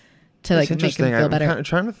to like It's make him interesting. feel I'm better. kind of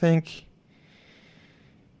trying to think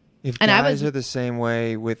if And I guys was- are the same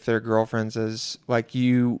way with their girlfriends as like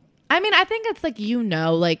you. I mean, I think it's like,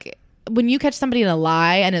 like when you catch somebody in a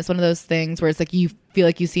lie and it's one of those things where it's like you feel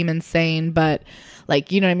like you seem insane, but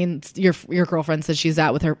like, you know what I mean? Your girlfriend said she's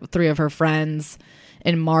out with her 3 of her friends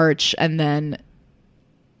in March, and then,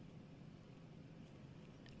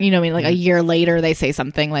 you know what I mean? Like a year later, they say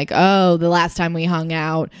something like, oh, the last time we hung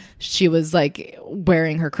out, she was like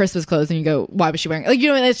wearing her Christmas clothes, and you go, why was she wearing, like, you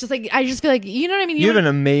know, it's just like, I just feel like, you know what I mean? You have an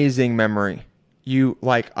amazing memory. You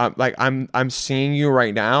I'm seeing you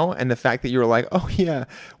right now, and the fact that you're like, oh yeah,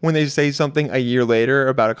 when they say something a year later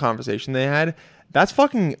about a conversation they had, that's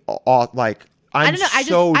fucking like. I'm I don't know.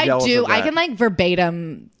 so jealous of I that. can like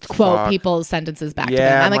verbatim quote Fuck. people's sentences back to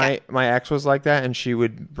Yeah, them. I'm like, my ex was like that, and she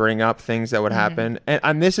would bring up things that would happen.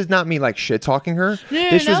 And this is not me like shit talking her. No,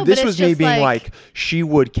 this no, was but this it's was me just being like- like she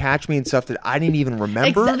would catch me in stuff that I didn't even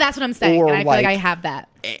remember. that's what I'm saying. Or And I feel like I have that.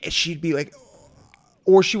 she'd be like,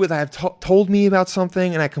 or she would have told me about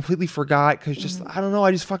something and I completely forgot because just I don't know,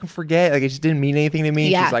 I just fucking forget. Like it just didn't mean anything to me.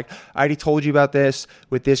 Yeah. She's like, I already told you about this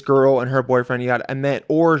with this girl and her boyfriend. And then,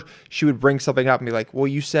 or she would bring something up and be like, well,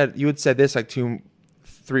 you had said this like 2-3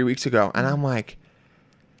 weeks ago, and I'm like,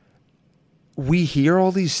 we hear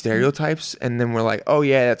all these stereotypes and then we're like, oh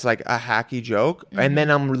yeah, that's like a hacky joke. And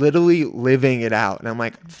then I'm literally living it out. And I'm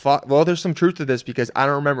like, fuck, well, there's some truth to this because I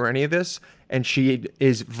don't remember any of this. And she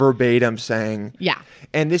is verbatim saying, Yeah.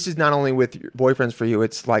 And this is not only with your boyfriends for you,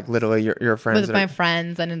 it's like literally your friends. With my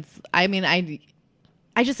friends, and it's, I mean, I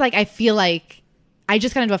just like, I feel like I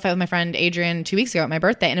just got into a fight with my friend Adrian 2 weeks ago at my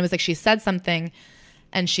birthday, and it was like she said something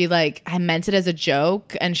and she like, I meant it as a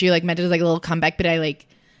joke, and she like meant it as like a little comeback, but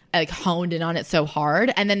like honed in on it so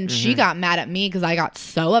hard. And then she got mad at me because I got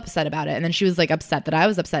so upset about it. And then she was like upset that I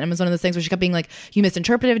was upset. And it was one of those things where she kept being like, you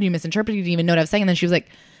misinterpreted, you didn't even know what I was saying. And then she was like,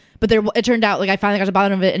 but it turned out like I finally got to the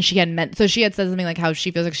bottom of it, and she hadn't meant. So she had said something like how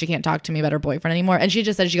she feels like she can't talk to me about her boyfriend anymore, and she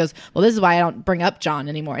just said, she goes, well, this is why I don't bring up John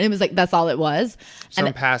anymore. And it was like, that's all it was.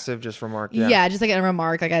 Some passive just remark. Yeah, just like a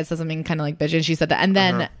remark, like I said something kind of like bitchy, and she said that, and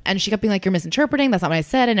then and she kept being like, you're misinterpreting. That's not what I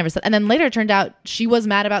said. I never said. And then later it turned out she was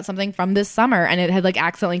mad about something from this summer, and it had like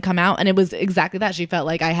accidentally come out, and it was exactly that. She felt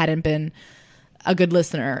like I hadn't been a good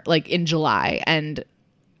listener like in July, and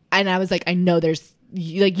I was like, I know there's.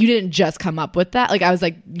 Like, you didn't just come up with that. Like, I was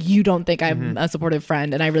like, you don't think I'm a supportive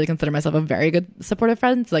friend, and I really consider myself a very good supportive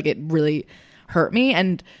friend. So like, it really hurt me,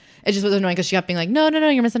 and it just was annoying because she kept being like, no,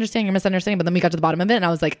 you're misunderstanding. But then we got to the bottom of it, and I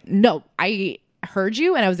was like, no, I heard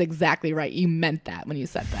you, and I was exactly right. You meant that when you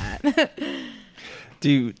said that.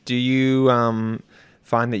 Do you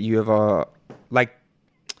find that you have a like?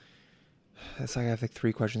 That's like I have like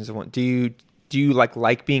 3 questions in one. Do you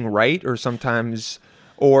like being right, or sometimes?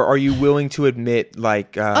 Or are you willing to admit,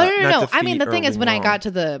 like, no. I mean, the thing is, when I got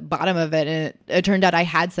to the bottom of it, and it turned out I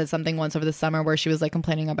had said something once over the summer where she was like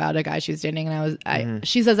complaining about a guy she was dating, and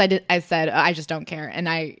she says I said, I just don't care, and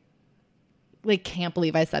I like can't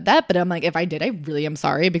believe I said that, but I'm like, if I did, I really am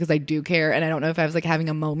sorry, because I do care, and I don't know if I was like having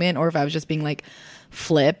a moment or if I was just being like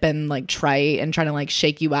flip and like trite and trying to like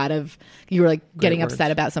shake you out of, you were like getting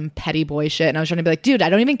upset about some petty boy shit, and I was trying to be like, dude,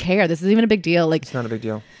 I don't even care, this isn't even a big deal, like it's not a big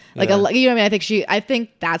deal. Like, you know what I mean? I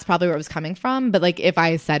think that's probably where it was coming from. But like, if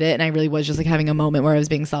I said it and I really was just like having a moment where I was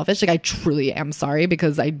being selfish, like I truly am sorry,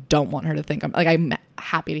 because I don't want her to think I'm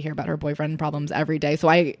happy to hear about her boyfriend problems every day. So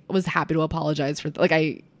I was happy to apologize for, like,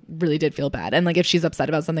 I really did feel bad. And like, if she's upset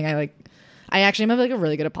about something, I actually am like a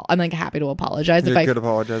really good, I'm like happy to apologize. You're good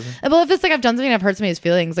apologizing. Well, if it's like I've done something, I've hurt somebody's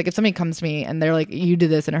feelings. Like if somebody comes to me and they're like, you did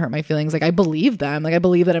this and it hurt my feelings. Like I believe them. Like I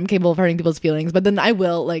believe that I'm capable of hurting people's feelings, but then I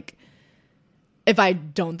will like, if I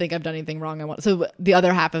don't think I've done anything wrong, I want. So the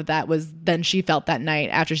other half of that was then she felt that night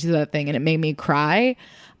after she said that thing, and it made me cry.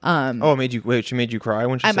 It made you wait. She made you cry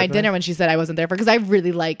when she at said my that? dinner when she said I wasn't there for, because I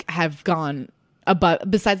really like have gone above.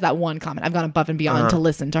 Besides that one comment, I've gone above and beyond to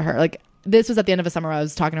listen to her. Like this was at the end of a summer. I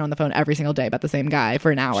was talking to her on the phone every single day about the same guy for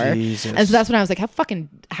an hour. Jesus. And so that's when I was like,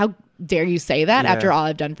 how dare you say that after all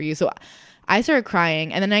I've done for you? So I started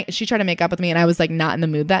crying, and then she tried to make up with me, and I was like not in the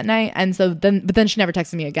mood that night. And so then she never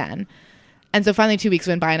texted me again. And so finally 2 weeks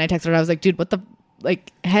went by, and I texted her. I was like, dude, what the,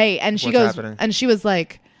 like, hey. And she goes, happening? And she was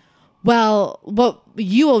like, well,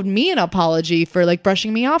 you owed me an apology for like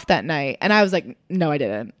brushing me off that night. And I was like, no, I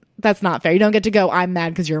didn't. That's not fair. You don't get to go, I'm mad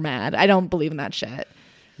because you're mad. I don't believe in that shit.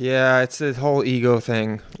 Yeah, it's this whole ego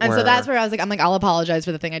thing. And so that's where I was like, I'll apologize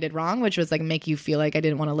for the thing I did wrong, which was like make you feel like I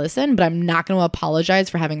didn't want to listen, but I'm not going to apologize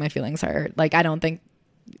for having my feelings hurt. Like, I don't think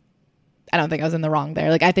I was in the wrong there.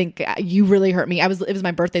 Like, I think you really hurt me. It was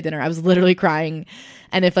my birthday dinner. I was literally crying.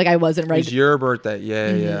 And if like I wasn't ready. It was your birthday.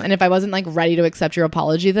 Yeah. And if I wasn't like ready to accept your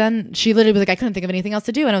apology, then she literally was like, I couldn't think of anything else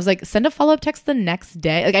to do. And I was like, send a follow-up text the next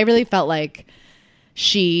day. Like, I really felt like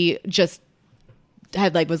she just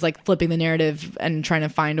had like, was like flipping the narrative and trying to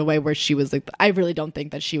find a way where she was like, I really don't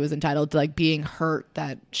think that she was entitled to like being hurt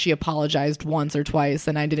that she apologized once or twice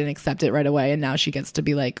and I didn't accept it right away. And now she gets to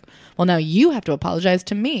be like, well, now you have to apologize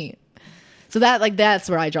to me. So that like that's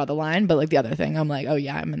where I draw the line. But like the other thing, I'm like, oh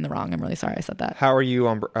yeah, I'm in the wrong. I'm really sorry I said that. How are you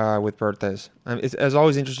on with birthdays? It's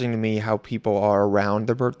always interesting to me how people are around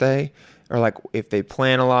their birthday, or like if they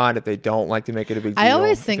plan a lot, if they don't like to make it a big deal. I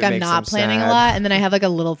always think I'm not planning a lot, and then I have like a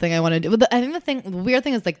little thing I want to do. But I think the weird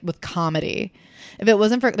thing is like with comedy. If it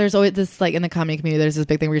wasn't for, there's always this like in the comedy community, there's this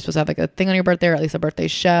big thing where you're supposed to have like a thing on your birthday or at least a birthday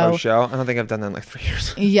show. Oh, show? I don't think I've done that in like 3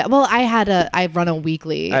 years. Yeah, well, I run a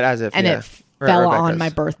weekly, it fell on my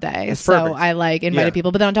birthday. That's so perfect. I like invited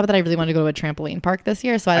people, but then on top of that, I really wanted to go to a trampoline park this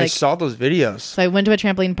year. So I saw those videos. So I went to a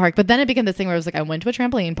trampoline park, but then it became this thing where I was like, I went to a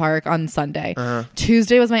trampoline park on Sunday.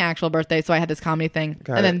 Tuesday was my actual birthday, so I had this comedy thing.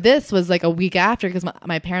 Then this was like a week after because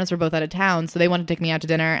my parents were both out of town, so they wanted to take me out to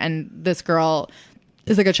dinner, and this girl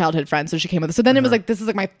is like a childhood friend, so she came with us. So then it was like, this is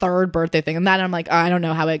like my third birthday thing, and then I'm like, oh, I don't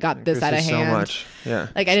know how it got this out of hand. So much, yeah.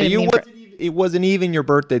 Like I didn't. It wasn't even your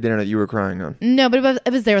birthday dinner that you were crying on. No, but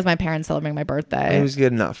it was there with my parents celebrating my birthday. It was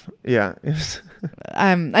good enough. Yeah. It was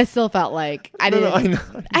I still felt like I didn't. I know.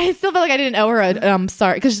 I still felt like I didn't owe her. I'm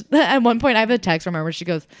sorry, because at one point I have a text from her where she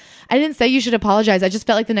goes, "I didn't say you should apologize. I just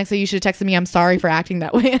felt like the next day you should have texted me. I'm sorry for acting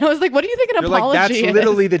that way." And I was like, "What do you think an apology like, that's is?"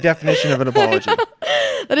 literally the definition of an apology.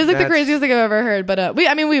 That is like the craziest thing I've ever heard. But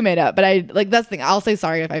we made up. But I like that's the thing. I'll say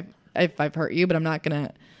sorry if I've hurt you, but I'm not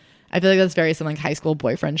gonna. I feel like that's very some like high school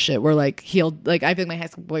boyfriend shit where like he'll like I feel like my high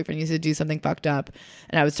school boyfriend used to do something fucked up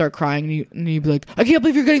and I would start crying and he'd be like, I can't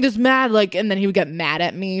believe you're getting this mad, like, and then he would get mad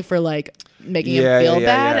at me for like making him feel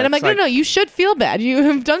bad. And I'm like, no, you should feel bad. You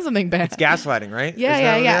have done something bad. It's gaslighting, right?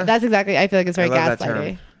 Yeah. That's exactly. I feel like it's very I love that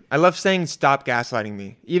gaslighting. term. I love saying "stop gaslighting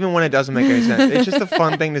me," even when it doesn't make any sense. It's just a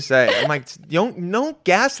fun thing to say. I'm like, don't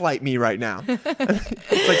gaslight me right now.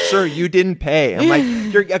 It's like, sir, you didn't pay. I'm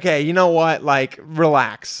like, you're okay. You know what? Like,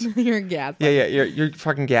 relax. You're gaslighting. Yeah. You're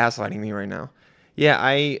fucking gaslighting me right now. Yeah,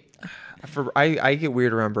 I get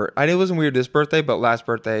weird around it wasn't weird this birthday, but last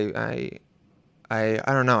birthday, I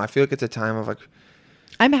don't know. I feel like it's a time of like.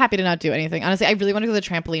 I'm happy to not do anything. Honestly, I really want to go to the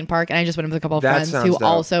trampoline park, and I just went with a couple of That friends sounds who dope.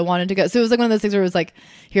 also wanted to go. So it was like one of those things where it was like,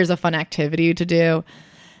 here's a fun activity to do.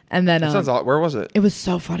 And then Where was it? it was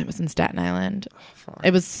so fun. It was in Staten Island.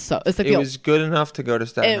 It was like It was good enough to go to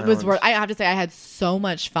Staten Island. it was worth. I have to say, I had so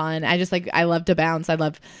much fun. I just like I love to bounce. I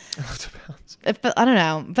don't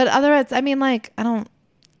know, but otherwise, I mean, like I don't.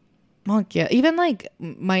 Well, yeah, even like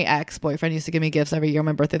my ex-boyfriend used to give me gifts every year on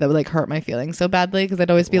my birthday that would like hurt my feelings so badly because I'd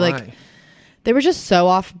always be like, Why? they were just so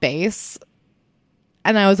off base,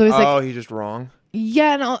 and I was always like, he's just wrong.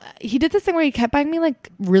 yeah, no, he did this thing where he kept buying me like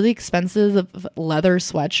really expensive leather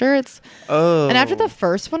sweatshirts. Oh. And after the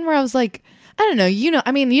first one where I was like, I don't know,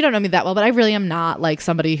 I mean, you don't know me that well, but I really am not like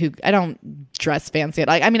somebody who, I don't dress fancy.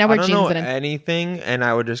 Like, I mean, I wear I don't jeans know and anything, and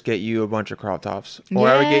I would just get you a bunch of crop tops. Or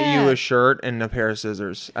I would get you Yeah. a shirt and a pair of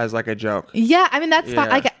scissors as like a joke. yeah, I mean, that's fine.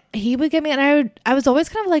 Yeah. Like, he would get me, and I was always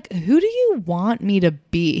kind of like, who do you want me to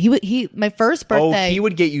be? My first birthday. Oh, he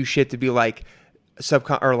would get you shit to be like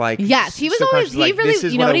or like Yes, he was always subconscious, like, he really this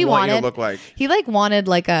is you know what I he want you to wanted. look like. He like wanted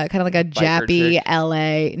like a kind of like a Biker jappy chick.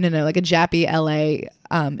 LA like a jappy LA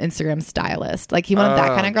Instagram stylist. Like he wanted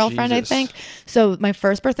that Oh, kind of girlfriend, Jesus. I think. So my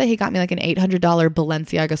first birthday, he got me like an $800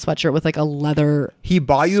 Balenciaga sweatshirt with like a leather. He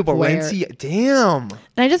bought you a Square. Balenciaga. Damn. And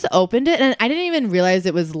I just opened it and I didn't even realize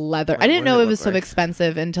it was leather. I didn't what know did it it was look so like?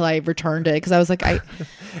 expensive until I returned it because I was like,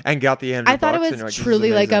 And got the end. I thought it was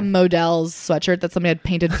truly like a Modell's sweatshirt that somebody had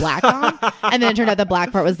painted black on, and then it turned out the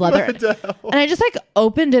black part was leather. And I just like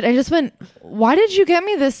opened it. I just went, "Why did you get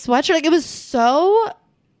me this sweatshirt?" Like it was so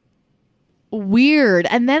weird.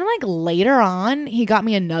 And then like later on, he got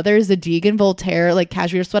me another Zadig and Voltaire like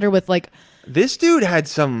cashmere sweater with like This dude had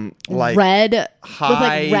some like red with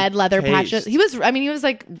high like red leather taste. patches. He was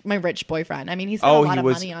like my rich boyfriend. I mean, he spent a lot of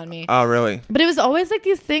money on me. Oh, really? But it was always like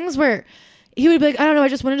these things where he would be like, I don't know, I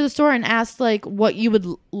just went into the store and asked like what you would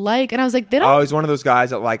like. And I was like, they don't. Oh, he's one of those guys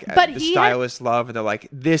that like But the he had- stylists love, and they're like,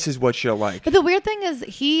 this is what she'll like. But the weird thing is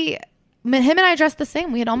him and I dressed the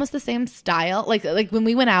same. We had almost the same style. Like when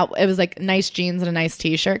we went out, it was like nice jeans and a nice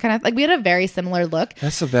t-shirt kind of like we had a very similar look.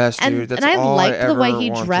 That's the best, dude. That's and I all liked the way ever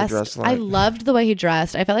he want to dressed. dress I like. loved the way he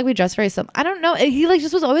dressed. I felt like we dressed very similar. I don't know. He like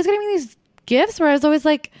just was always getting me these gifts where I was always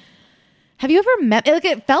like, have you ever met, like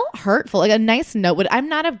it felt hurtful, like a nice note would, I'm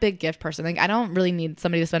not a big gift person. Like I don't really need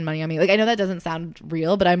somebody to spend money on me. Like I know that doesn't sound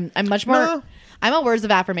real, but I'm much more, No. I'm a words of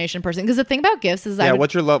affirmation person. Because the thing about gifts is Yeah, I would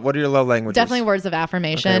what are your love languages? definitely words of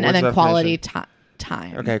affirmation Okay, and then words of quality affirmation.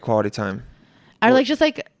 time. Okay, quality time. Or like just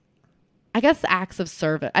like, I guess acts of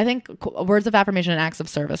service. I think words of affirmation and acts of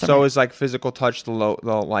service. So is like physical touch the low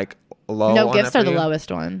no, on gifts that are for the you?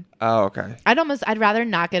 lowest one. Oh, okay. I'd rather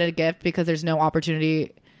not get a gift because there's no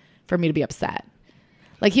opportunity for me to be upset.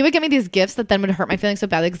 Like he would give me these gifts that then would hurt my feelings so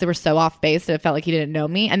badly because they were so off base that it felt like he didn't know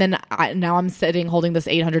me. And then now I'm sitting holding this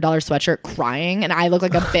 $800 sweatshirt crying and I look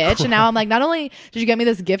like a bitch. And now I'm like, not only did you get me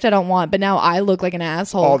this gift I don't want, but now I look like an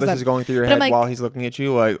asshole. All 'cause this is going through your but I'm head like, while he's looking at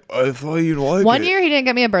you like, I thought you'd like one it. year he didn't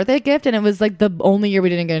get me a birthday gift and it was like the only year we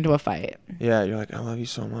didn't get into a fight. Yeah, you're like, I love you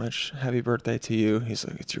so much. Happy birthday to you. He's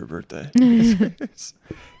like, it's your birthday.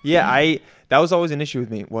 Yeah, that was always an issue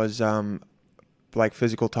with me was like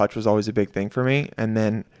physical touch was always a big thing for me. And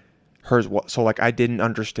then hers, so like I didn't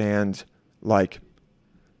understand like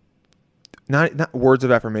not words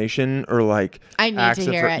of affirmation or like I need acts to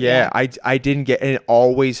of hear it, Yeah, yeah. I didn't get, and it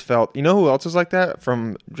always felt, you know who else is like that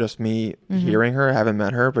from just me Mm-hmm. hearing her, I haven't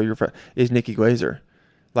met her, but is Nikki Glazer.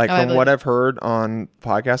 Like Oh, I from believe- what I've heard on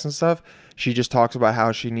podcasts and stuff, she just talks about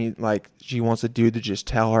how she wants a dude to just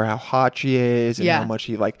tell her how hot she is and Yeah. how much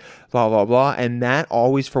he like blah blah blah, and that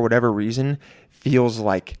always for whatever reason feels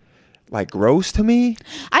like gross to me.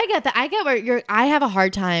 I get that. I get where I have a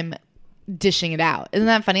hard time dishing it out. Isn't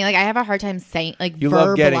that funny? Like I have a hard time saying like You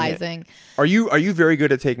love getting it. verbalizing. Are you very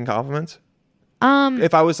good at taking compliments?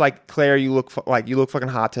 If I was like, Claire, you look fucking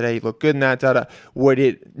hot today. You look good in that. Da-da. Would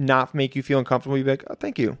it not make you feel uncomfortable? You'd be like, oh,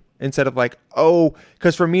 thank you. Instead of like, oh,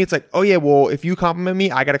 because for me, it's like, oh yeah, well, if you compliment me,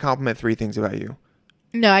 I got to compliment 3 things about you.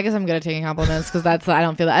 No, I guess I'm good at taking compliments because I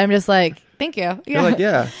don't feel that. I'm just like, thank you. Yeah. You're like,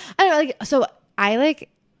 yeah. I don't know, like, so I like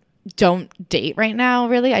don't date right now,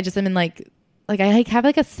 really. I just am in like I like have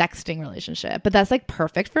like a sexting relationship, but that's like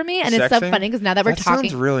perfect for me. And it's so Sexting? funny because now that we're talking,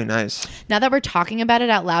 sounds really nice. now that we're talking about it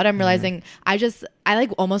out loud, I'm realizing I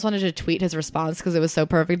like almost wanted to tweet his response because it was so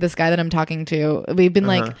perfect. This guy that I'm talking to, we've been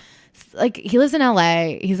like he lives in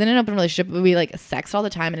LA. He's in an open relationship, but we like sex all the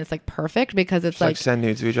time, and it's like perfect because it's Just, like send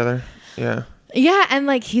nudes to each other. Yeah. yeah, and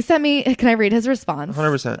like he sent me. Can I read his response?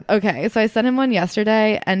 100%. Okay, so I sent him one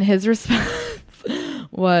yesterday, and his response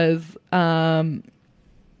was,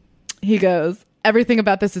 he goes, "Everything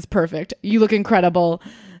about this is perfect. You look incredible,"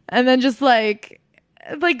 and then just like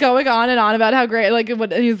going on and on about how great. Like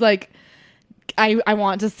what he's like, I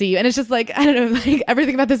want to see you, and it's just like I don't know, like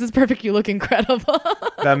everything about this is perfect. You look incredible.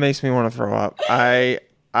 That makes me want to throw up.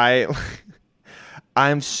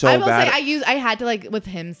 I'm so I will bad. say I had to like with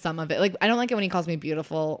him some of it. Like I don't like it when he calls me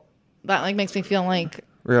beautiful. That like makes me feel like,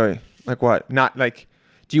 Really? Like what? Not like.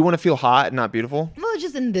 Do you want to feel hot and not beautiful? well,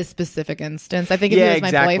 just in this specific instance, I think if Yeah, he was my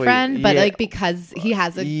exactly. boyfriend, but Yeah. like because he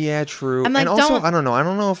has a Yeah, true. I'm like, and also, don't- I don't know. I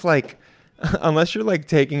don't know if like, unless you're like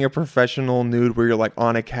taking a professional nude where you're like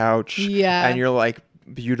on a couch, Yeah. and you're like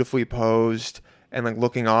beautifully posed and like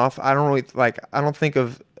looking off. I don't really like. I don't think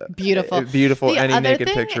of beautiful. beautiful The any other naked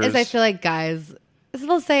thing pictures. is I feel like guys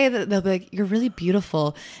they'll say that they'll be like, "You're really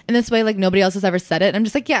beautiful," in this way like nobody else has ever said it. And I'm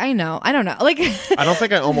just like, yeah, I know. I don't know. Like I don't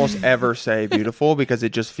think I almost ever say beautiful because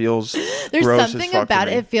it just feels there's gross as something fuck to about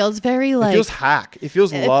me. it. It feels very like It feels hack. It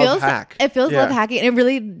feels love hack. It feels Yeah. love hacky, and it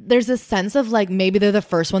really there's a sense of like maybe they're the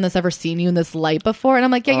first one that's ever seen you in this light before, and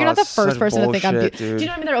I'm like, yeah, you're Oh, not the first such person to think I'm bullshit, beautiful. Do dude. you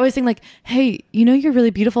know what I mean? They're always saying like, hey, you know, you're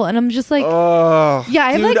really beautiful, and I'm just like, Oh, yeah,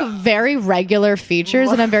 I have dude, like very regular features,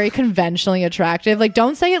 and I'm very conventionally attractive. Like,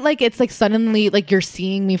 don't say it like it's like suddenly like you're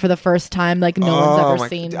seeing me for the first time, like no one's oh ever my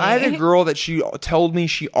seen me. I had a girl that she told me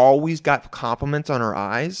she always got compliments on her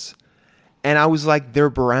eyes. And I was like, they're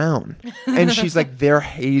brown. And she's like, they're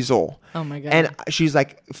hazel. Oh my God. And she's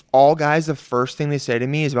like, all guys, the first thing they say to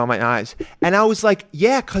me is about my eyes. And I was like,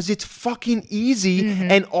 yeah, because it's fucking easy.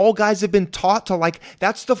 Mm-hmm. And all guys have been taught to like,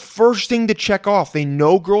 that's the first thing to check off. They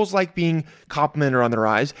know girls like being complimented on their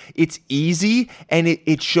eyes. It's easy and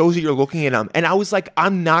it shows that you're looking at them. And I was like,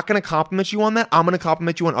 I'm not going to compliment you on that. I'm going to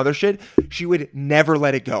compliment you on other shit. She would never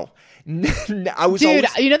let it go. I was Dude,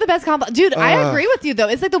 always, you know the best compliment. Dude, I agree with you though.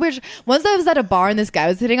 It's like the weird. Once I was at a bar and this guy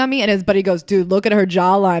was hitting on me, and his buddy goes, "Dude, look at her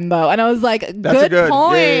jawline though," and I was like, That's a "Good good-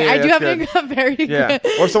 point." yeah, I do that's have a very yeah.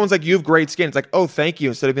 good. Or someone's like, you have great skin. It's like, oh, thank you.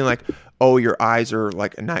 Instead of being like, oh, your eyes are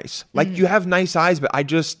like nice. Like Mm-hmm. you have nice eyes, but I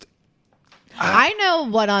just, I know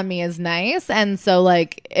what on me is nice, and so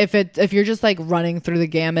like if you're just like running through the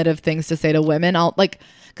gamut of things to say to women, I'll like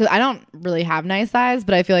because I don't really have nice eyes,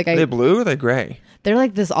 but I feel like are they blue or are they gray? they're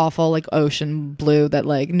like this awful like ocean blue that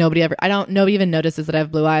like nobody even notices that I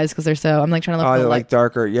have blue eyes because they're so I'm like trying to look Oh, for, they're like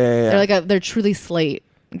darker. Yeah. they're like they're truly slate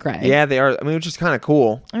gray. Yeah, they are. I mean, which is kind of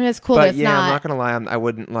cool. I mean it's cool, but it's yeah, not. I'm not gonna lie. I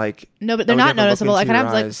wouldn't like. No, but I they're would not never look noticeable. I into kind of your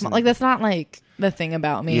have like eyes and- like that's not like the thing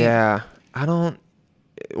about me. Yeah, I don't.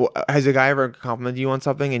 Has a guy ever complimented you on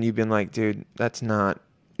something and you've been like, dude, that's not.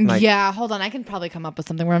 Like, Yeah, hold on. I can probably come up with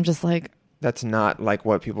something where I'm just like, That's not like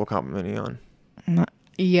what people compliment you on.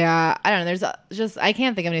 yeah, I don't know. There's just I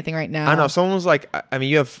can't think of anything right now. I know. If someone was like, I mean,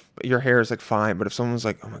 your hair is like fine, but if someone was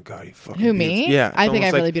like, oh my god, you fucking Who, beautiful. me? Yeah, I think I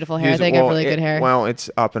have someone's really beautiful hair. I "Use- think I have really good hair." Well, it's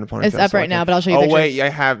up in a ponytail. It's up so I right now, can't- but I'll show you Oh pictures. wait, I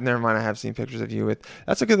have. Never mind. I have seen pictures of you with.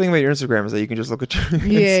 That's a good thing about your Instagram is that you can just look at your.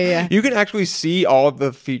 Yeah. You can actually see all of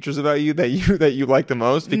the features about you that you like the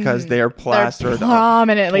most because they are plastered. They're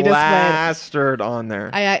prominently displayed. plastered on there.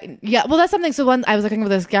 Yeah, well, that's something. So I was looking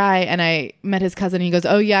with this guy, and I met his cousin. And he goes,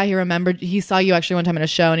 "Oh yeah, he remembered. He saw you actually one time in a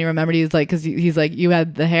show, and he remembered. He's like, because he's like, you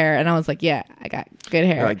had the hair, and I was like, yeah, I got good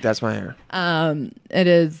hair. You're like, that's my hair. It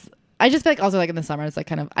is. I just feel like also like in the summer, it's like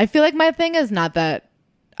kind of. I feel like my thing is not that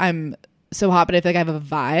I'm so hot, but I feel like I have a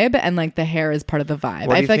vibe, and like the hair is part of the vibe.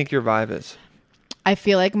 What I do you feel think like your vibe is? I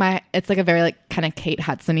feel like it's like a very like kind of Kate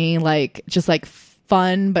Hudson-y, like just like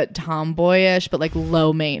fun but tomboyish, but like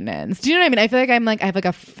low maintenance. Do you know what I mean? I feel like I have like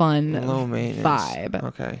a fun Low maintenance vibe.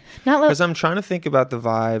 Okay. Not low. Because I'm trying to think about the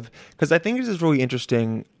vibe. Because I think this is really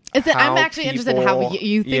interesting. I'm how actually interested in how people-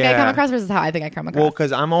 you think I Yeah. come across versus how I think I come across. Well,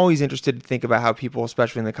 because I'm always interested to think about how people,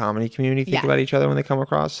 especially in the comedy community, think Yeah. about each other when they come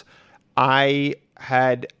across. I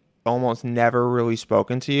had almost never really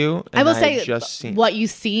spoken to you. I and will had say just seen what you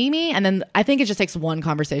see me, and then I think it just takes one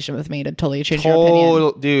conversation with me to totally change your opinion.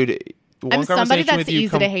 total dude. One I'm somebody conversation that's with you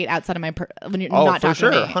easy to hate outside of my when you're Oh, not for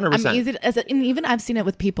talking to sure, me. 100%. I'm easy to, and even I've seen it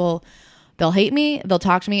with people. They'll hate me, they'll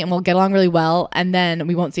talk to me, and we'll get along really well, and then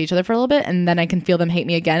we won't see each other for a little bit, and then I can feel them hate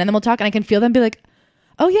me again, and then we'll talk, and I can feel them be like,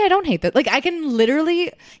 Oh yeah, I don't hate that. Like I can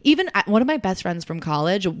literally even one of my best friends from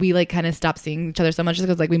college, we like kind of stopped seeing each other so much just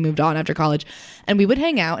because like we moved on after college, and we would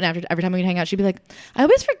hang out, and after every time we'd hang out, she'd be like, I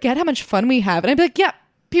always forget how much fun we have, and I'd be like, yeah.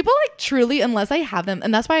 People like truly, unless I have them,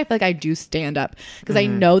 and that's why I feel like I do stand up because I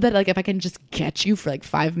know that like if I can just get you for like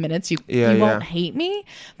 5 minutes, you won't hate me,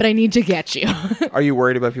 but I need to get you. Are you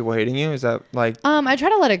worried about people hating you? Is that like? I try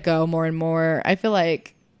to let it go more and more. I feel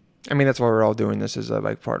like. I mean, that's why we're all doing this as a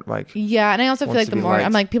like part like. Yeah, and I also feel like the more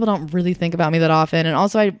I'm like people don't really think about me that often, and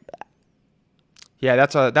also Yeah,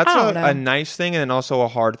 that's a know. nice thing, and then also a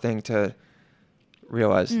hard thing to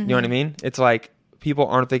realize. You know what I mean? It's like people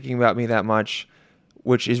aren't thinking about me that much,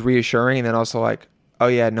 which is reassuring, and then also like, oh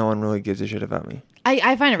yeah, no one really gives a shit about me.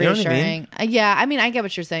 I find it You know what I reassuring. Yeah, I mean, I get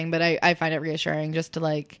what you're saying, but I find it reassuring just to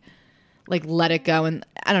like let it go, and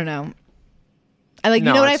I don't know. You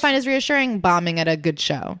know what I find is reassuring? Bombing at a good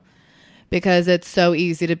show. Because it's so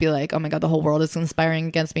easy to be like, oh my God, the whole world is conspiring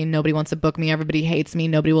against me. Nobody wants to book me. Everybody hates me.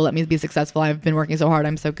 Nobody will let me be successful. I've been working so hard.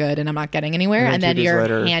 I'm so good and I'm not getting anywhere. And then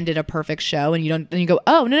you're handed a perfect show and you go,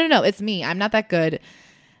 oh, no. It's me. I'm not that good.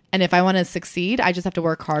 And if I want to succeed, I just have to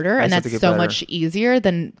work harder. And that's so much easier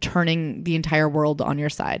than turning the entire world on your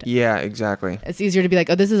side. Yeah, exactly. It's easier to be like,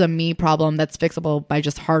 oh, this is a me problem that's fixable by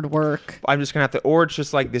just hard work. I'm just going to have to, or it's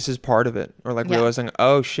just like, this is part of it. Or like realizing,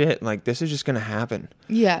 oh shit, like this is just going to happen.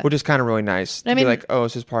 Yeah. Which is kind of really nice. I mean, be like, oh,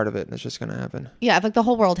 this is part of it. And it's just going to happen. Yeah. If like the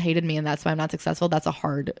whole world hated me and that's why I'm not successful, that's a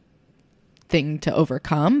hard thing to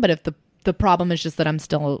overcome. But if the problem is just that I'm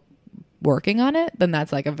still working on it, then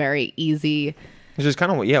that's like a very easy... It's just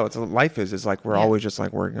kind of what life is. It's like we're always just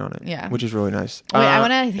like working on it. Yeah. Which is really nice. Wait, I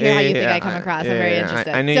want to hear how you think I come across. I'm very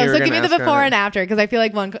interested. I knew so you were give me the before and after because I feel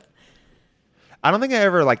like one... I don't think I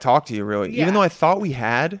ever like talked to you really. Even though I thought we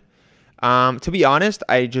had. To be honest,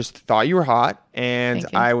 I just thought you were hot. And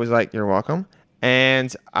I was like, you're welcome.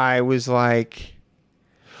 And I was like...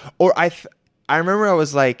 Or I remember I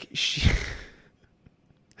was like...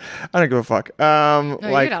 I don't give a fuck. No,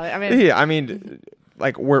 like, you know, I mean...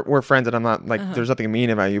 Like we're friends and I'm not like there's nothing mean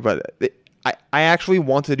about you, but I actually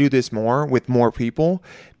want to do this more with more people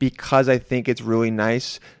because I think it's really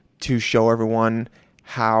nice to show everyone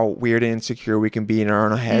how weird and insecure we can be in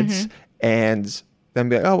our own heads and then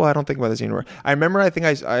be like, oh well, I don't think about this anymore. I remember I think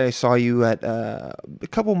I saw you at a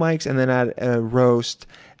couple mics and then at a roast,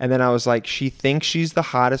 and then I was like, she thinks she's the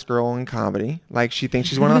hottest girl in comedy. Like she thinks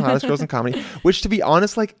she's one of the hottest girls in comedy, which to be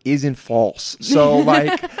honest, like isn't false. So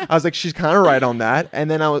like I was like, she's kind of right on that. And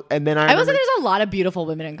then I was like, there's a lot of beautiful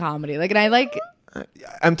women in comedy. Like, and I like.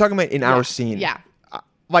 I'm talking about in our scene. Yeah.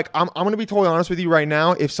 Like I'm gonna be totally honest with you right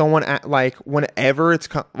now. If someone like whenever it's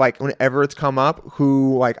come up,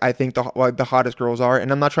 who like I think the hottest girls are,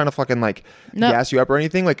 and I'm not trying to fucking like gas you up or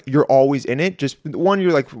anything. Like you're always in it. Just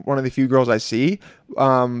you're like one of the few girls I see.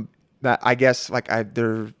 That I guess like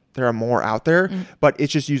there are more out there, but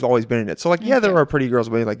it's just you've always been in it. So like there are pretty girls,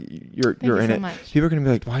 but like you're in it. Much. People are gonna be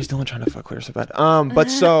like, why is Dylan trying to fuck Claire so bad? But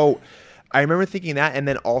so I remember thinking that, and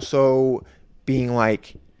then also being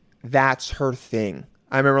like, that's her thing.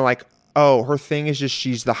 I remember like, oh, her thing is just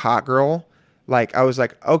she's the hot girl. Like I was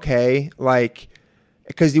like, okay, like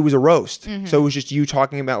because it was a roast, so it was just you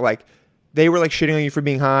talking about like they were like shitting on you for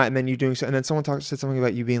being hot, and then you doing so, and then someone said something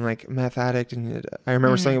about you being like meth addict, and I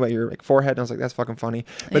remember something about your like forehead, and I was like, that's fucking funny.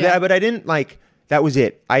 But but I didn't like that was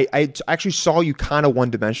it. I actually saw you kind of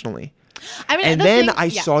one dimensionally. I mean, and then I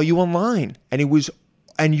saw you online,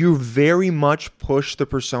 and you very much pushed the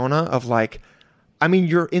persona of like. I mean,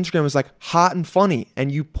 your Instagram is like hot and funny,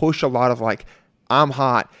 and you push a lot of like, I'm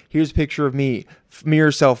hot. Here's a picture of me,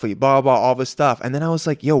 mirror selfie, blah, blah, all this stuff. And then I was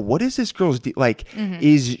like, yo, what is this girl's like?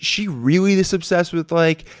 Is she really this obsessed with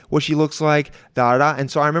like what she looks like? Da, da, da.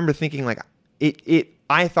 And so I remember thinking like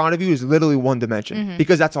I thought of you as literally one dimension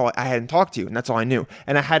because that's all I hadn't talked to you and that's all I knew.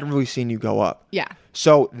 And I hadn't really seen you go up. Yeah.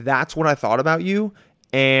 So that's what I thought about you.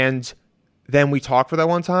 And then we talked for that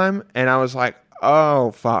one time and I was like,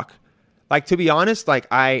 oh, fuck. Like, to be honest, like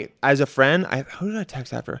as a friend, who did I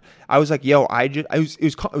text after? I was like, yo,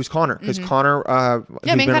 it was Connor. Because Connor,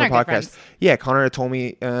 who's been on the podcast. Yeah, Connor had told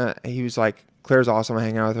me, he was like, Claire's awesome, I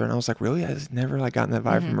hang out with her. And I was like, really? I just never like gotten that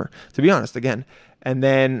vibe from her. To be honest, again. And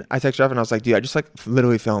then I texted her up and I was like, dude, I just like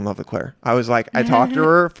literally fell in love with Claire. I was like, I talked to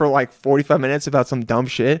her for like 45 minutes about some dumb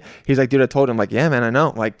shit. He's like, dude, I told him, like, yeah, man, I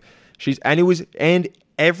know. Like, and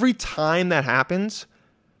every time that happens,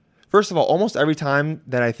 first of all, almost every time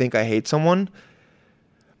that I think I hate someone,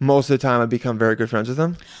 most of the time I become very good friends with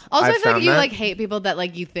them. Also, I feel like you like hate people that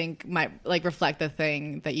like you think might like reflect the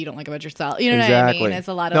thing that you don't like about yourself. You know what I mean? It's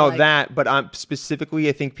a lot of that. But specifically,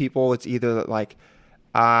 I think people. It's either like,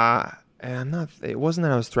 and I'm not. It wasn't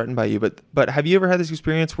that I was threatened by you, but have you ever had this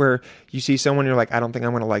experience where you see someone, you're like, I don't think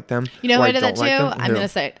I'm going to like them. You know or who I did that don't too? like them? I'm Who? gonna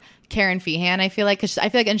say Karen Feehan. I feel like,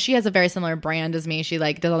 and she has a very similar brand as me. She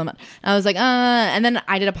like does all the. And I was like, and then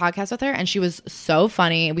I did a podcast with her, and she was so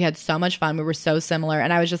funny. We had so much fun. We were so similar,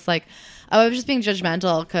 and I was just like, I was just being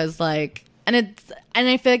judgmental because like, and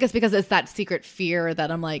I feel like it's because it's that secret fear that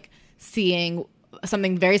I'm like seeing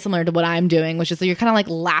something very similar to what I'm doing, which is you're kind of like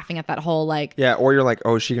laughing at that whole like. Yeah, or you're like,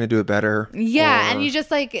 oh, is she going to do it better? Yeah, Or- and you just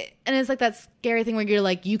like, and it's like that scary thing where you're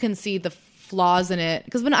like, you can see the flaws in it.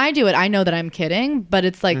 Because when I do it, I know that I'm kidding, but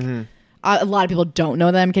it's like a lot of people don't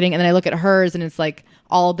know that I'm kidding. And then I look at hers, and it's like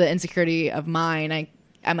all the insecurity of mine.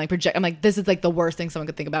 I'm like, this is like the worst thing someone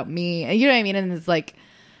could think about me. And you know what I mean? And it's like,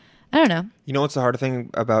 I don't know. You know what's the hard thing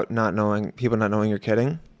about people not knowing you're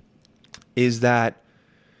kidding? Is that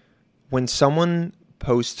when someone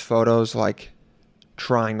posts photos like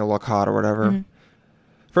trying to look hot or whatever,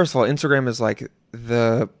 first of all, Instagram is like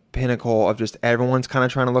the pinnacle of just everyone's kind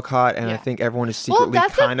of trying to look hot, and I Yeah. think everyone is secretly Well,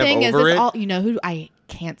 that's kind the of thing over is it. all, you know who I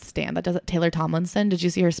can't stand that does it? Taylor Tomlinson. Did you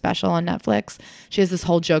see her special on Netflix? She has this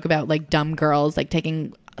whole joke about like dumb girls like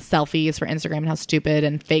taking selfies for Instagram and how stupid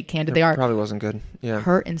and fake candid they are. Probably wasn't good. Yeah.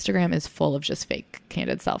 Her Instagram is full of just fake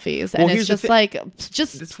candid selfies, Well, and here's it's the just thi- like,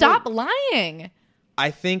 just It's stop lying. I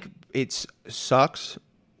think it sucks,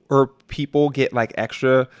 or people get like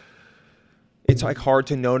extra. It's like hard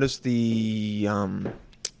to notice the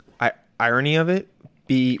irony of it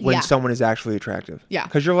when Yeah. someone is actually attractive. Yeah.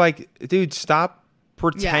 Because you're like, dude, stop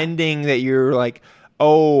pretending that you're like,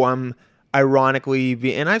 oh, I'm ironically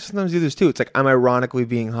being, and I sometimes do this too. It's like, I'm ironically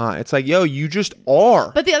being hot. It's like, yo, you just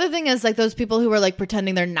are. But the other thing is like those people who are like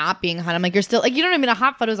pretending they're not being hot. I'm like, you're still like, you know what I mean? A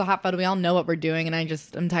hot photo is a hot photo. We all know what we're doing, and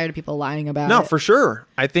I'm tired of people lying about No, it. for sure.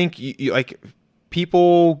 I think you like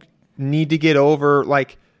people need to get over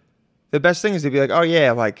like the best thing is to be like, oh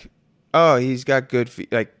yeah, like, oh, he's got good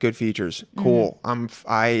features. Cool.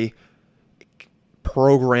 I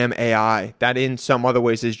program AI that in some other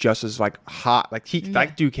ways is just as like hot. Like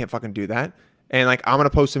that dude can't fucking do that. And like I'm gonna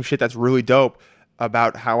post some shit that's really dope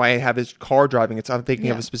about how I have his car driving. I'm thinking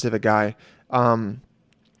of a specific guy.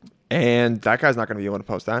 And that guy's not gonna be able to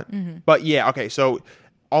post that. But yeah, okay, so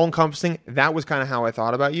all encompassing, that was kind of how I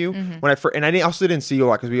thought about you when I first, and I also didn't see you a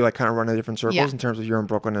lot because we like kind of run in different circles in terms of you're in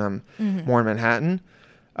Brooklyn and I'm more in Manhattan.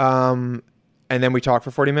 And then we talked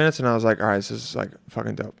for 40 minutes and I was like, all right, this is like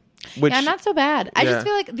fucking dope. Which, Yeah, not so bad. I just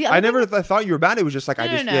feel like the other I thing- never thought you were bad. It was just like, No,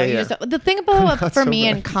 yeah. you just- the thing about Not for so me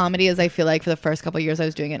bad. in comedy is I feel like for the first couple of years I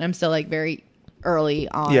was doing it, and I'm still like very early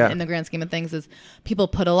on Yeah. in the grand scheme of things, is people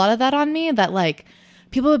put a lot of that on me that like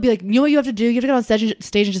people would be like, you know what you have to do? You have to get on stage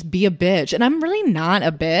and just be a bitch. And I'm really not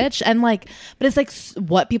a bitch. And like, but it's like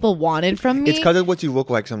what people wanted from me. It's because of what you look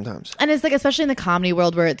like sometimes. And it's like, especially in the comedy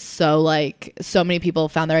world where it's so like, so many people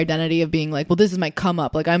found their identity of being like, well, this is my come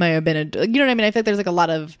up. Like I might have been you know what I mean? I feel like there's like a lot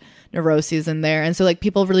of neuroses in there. And so like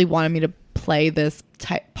people really wanted me to play this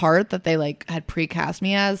type part that they like had precast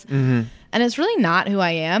me as. And it's really not who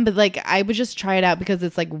I am, but like I would just try it out because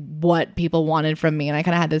it's like what people wanted from me. And I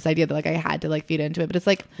kind of had this idea that like I had to like feed into it, but it's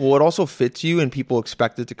like, Well, it also fits you and people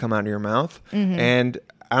expect it to come out of your mouth. And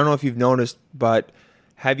I don't know if you've noticed, but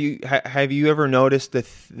have you ever noticed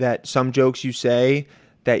that some jokes you say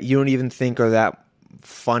that you don't even think are that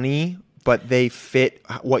funny, but they fit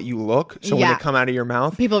what you look? So when Yeah. they come out of your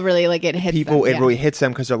mouth, people really like it hits people, them, it yeah. really hits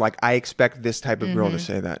them because they're like, I expect this type of girl to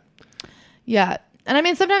say that. Yeah. And I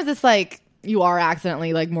mean, sometimes it's like you are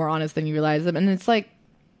accidentally like more honest than you realize them. And it's like,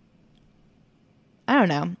 I don't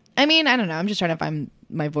know. I mean, I don't know. I'm just trying to find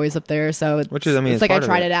my voice up there. So it's, Which is, I mean, it's it's like I part of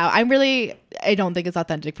tried it. it out. I don't think it's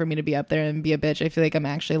authentic for me to be up there and be a bitch. I feel like I'm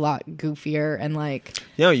actually a lot goofier and like,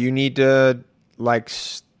 You know, you need to like,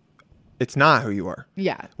 it's not who you are,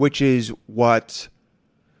 yeah. which is what,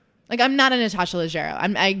 Like I'm not a Natasha Leggero.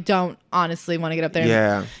 I don't honestly want to get up there.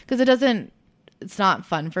 Yeah. Because it's not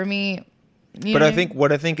fun for me. You but know I what think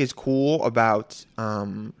what I think is cool about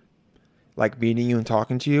like meeting you and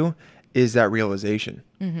talking to you is that realization.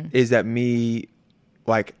 Is that me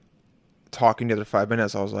like talking to the 5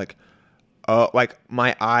 minutes, I was like, oh, like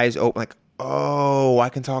my eyes open, like, oh, I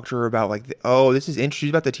can talk to her about like, oh, this is interesting. She's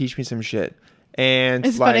about to teach me some shit. And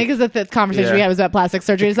It's like, funny because the conversation we Yeah. had was about plastic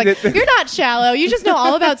surgery. It's like, you're not shallow. You just know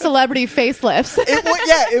all about celebrity facelifts.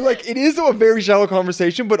 it is a very shallow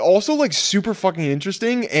conversation, but also like super fucking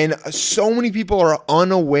interesting. And so many people are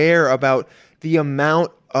unaware about the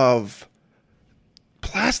amount of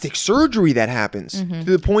plastic surgery that happens to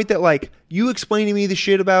the point that like you explained to me the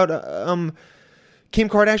shit about Kim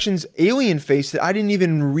Kardashian's alien face that I didn't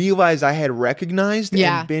even realize I had recognized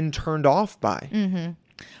Yeah. and been turned off by.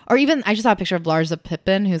 Or even, I just saw a picture of Larsa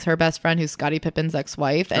Pippen, who's her best friend, who's Scottie Pippen's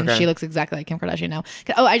ex-wife, and Okay. she looks exactly like Kim Kardashian now.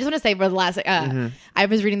 Oh, I just want to say for the last, I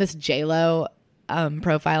was reading this J-Lo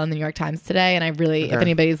profile in the New York Times today, and I really, if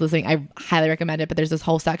anybody's listening, I highly recommend it. But there's this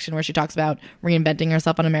whole section where she talks about reinventing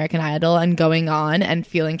herself on American Idol and going on and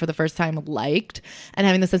feeling for the first time liked and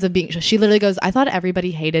having the sense of being. She literally goes, "I thought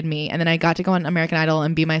everybody hated me, and then I got to go on American Idol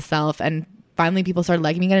and be myself and." Finally, people started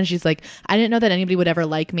liking me again, and she's like, "I didn't know that anybody would ever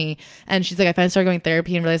like me." And she's like, "I finally started going to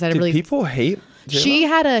therapy and realized I Did really." people hate J-Lo? She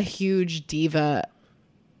had a huge diva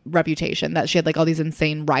reputation that she had like all these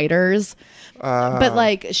insane writers, but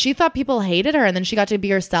like she thought people hated her, and then she got to be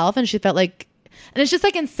herself, and she felt like. And it's just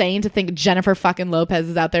like insane to think Jennifer fucking Lopez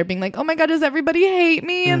is out there being like, "Oh my god, does everybody hate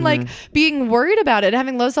me?" and like being worried about it, and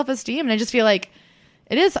having low self-esteem. And I just feel like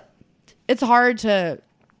it's hard to.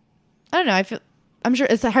 I don't know. I'm sure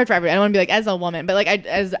it's hard for everybody. I don't want to be like as a woman, but like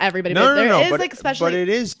as everybody. No, but there is but, like especially. but it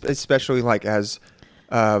is especially like as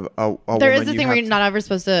a there woman, is this you thing where have you're not ever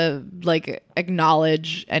supposed to like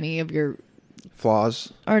acknowledge any of your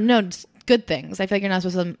flaws. or no just good things. I feel like you're not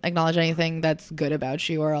supposed to acknowledge anything that's good about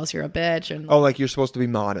you, or else you're a bitch. And Oh, like you're supposed to be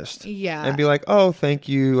modest. Yeah. And be like, "Oh, thank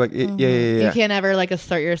you." Like, yeah. you can't ever like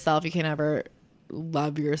assert yourself. You can't ever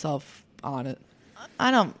love yourself on it.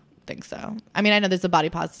 I don't think so. I mean, I know there's a body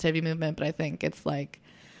positivity movement, but I think it's like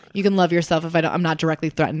you can love yourself if I'm not directly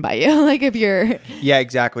threatened by you. Like if you're Yeah,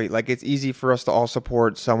 exactly. Like it's easy for us to all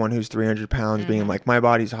support someone who's 300 pounds being like, "My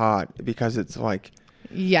body's hot," because it's like,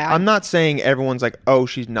 yeah. I'm not saying everyone's like, "Oh,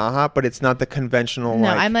 she's not hot," but it's not the conventional. No,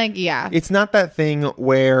 like, I'm like, yeah. it's not that thing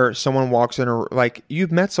where someone walks in or like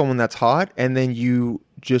you've met someone that's hot and then you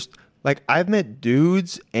just like I've met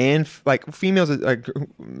dudes and like females, like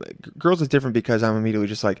girls is different because I'm immediately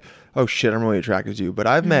just like, "Oh shit, I'm really attracted to you." But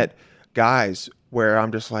I've met guys where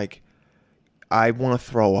I'm just like, I want to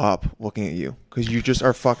throw up looking at you because you just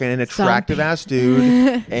are fucking an attractive ass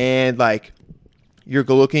dude and like you're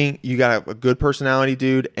good looking, you got a good personality,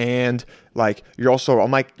 dude, and like you're also,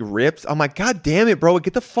 I'm like ripped. I'm like, God damn it, bro,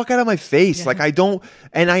 get the fuck out of my face. Like I don't,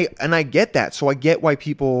 and I get that. So I get why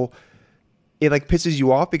people, it like pisses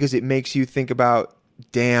you off because it makes you think about,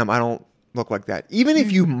 damn, I don't look like that. Even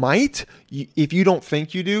if you might, if you don't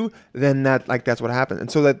think you do, then that like that's what happens.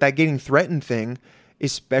 And so that getting threatened thing,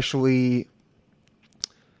 especially,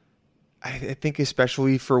 I think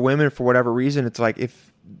especially for women, for whatever reason, it's like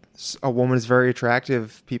if a woman is very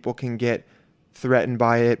attractive, people can get threatened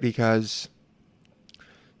by it because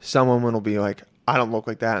some women will be like, I don't look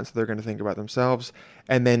like that, and so they're going to think about themselves.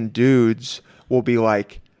 And then dudes will be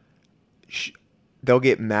like, they'll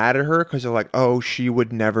get mad at her because they're like, oh, she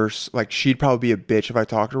would never, like, she'd probably be a bitch if I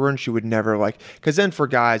talked to her, and she would never, like, because then for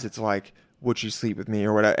guys, it's like, would she sleep with me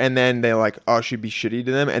or whatever? And then they're like, oh, she'd be shitty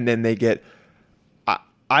to them, and then they get,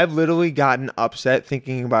 I've literally gotten upset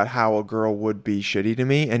thinking about how a girl would be shitty to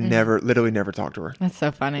me and literally never talk to her. That's so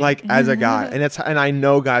funny. Like as a guy, and I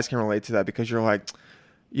know guys can relate to that because you're like,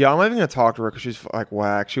 yeah, I'm not even gonna talk to her because she's like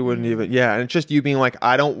whack. She wouldn't even, yeah. And it's just you being like,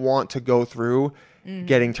 I don't want to go through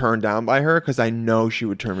getting turned down by her because I know she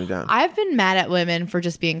would turn me down. I've been mad at women for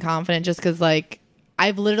just being confident, just because like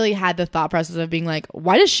I've literally had the thought process of being like,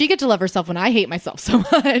 why does she get to love herself when I hate myself so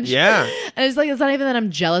much? Yeah. And it's like, it's not even that I'm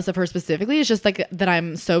jealous of her specifically. It's just like that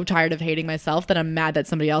I'm so tired of hating myself that I'm mad that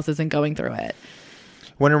somebody else isn't going through it.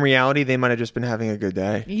 When in reality, they might have just been having a good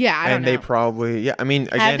day. Yeah, I don't and they know. probably, yeah. I mean,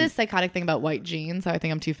 I have again, this psychotic thing about white jeans. So I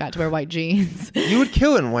think I'm too fat to wear white jeans. you would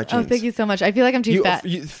kill it in white jeans. Oh, thank you so much. I feel like I'm too fat.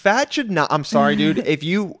 Fat should not. I'm sorry, dude.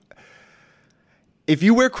 If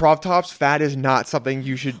you wear crop tops, fat is not something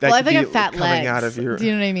you should. Well, I think I have fat coming legs. out of your. Do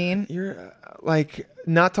you know what I mean? You're like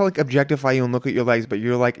not to like objectify you and look at your legs, but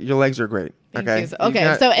you're like your legs are great. Thank Okay. you.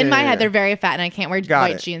 Okay. So in my head, they're very fat, and I can't wear Got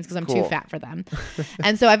white it. jeans because I'm Cool. too fat for them.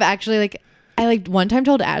 And so I've actually like. I like one time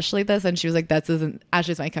told Ashley this, and she was like, "That's isn't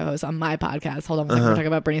Ashley's my co-host on my podcast." Hold on, one second. We're talking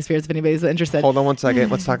about Britney Spears. If anybody's interested, Hold on one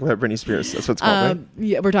second. Let's talk about Britney Spears. That's what it's called. Right?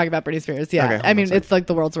 Yeah, we're talking about Britney Spears. Yeah, Okay, hold I on mean a second. it's like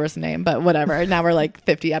the world's worst name, but whatever. Now we're like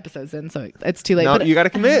 50 episodes in, so it's too late. No, But you got to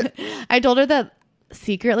commit. I told her that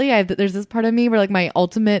secretly there's this part of me where like my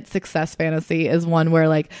ultimate success fantasy is one where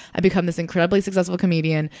like I become this incredibly successful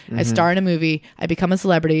comedian. I star in a movie. I become a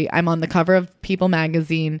celebrity. I'm on the cover of People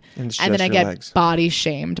magazine, And it's and then just I your get legs. body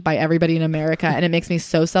shamed by everybody in America, and it makes me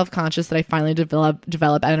so self-conscious that I finally develop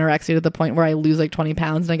anorexia to the point where I lose like 20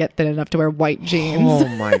 pounds and I get thin enough to wear white jeans. Oh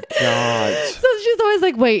my god. So she's always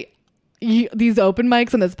like, wait, these open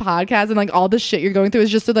mics and this podcast and like all the shit you're going through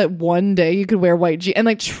is just so that one day you could wear white jeans. And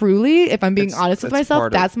like truly, if I'm being honest with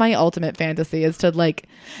myself, that's my ultimate fantasy is to like,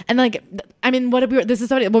 and like, I mean, what we were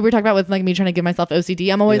talking about with like me trying to give myself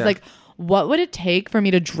OCD. I'm always like, what would it take for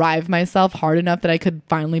me to drive myself hard enough that I could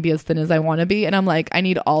finally be as thin as I want to be? And I'm like, I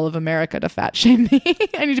need all of America to fat shame me.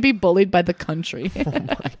 I need to be bullied by the country.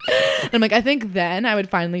 And I'm like, I think then I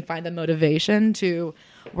would finally find the motivation to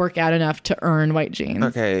work out enough to earn white jeans.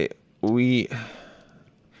 Okay,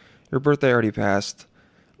 your birthday already passed.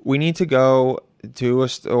 We need to go to a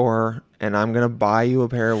store and I'm gonna buy you a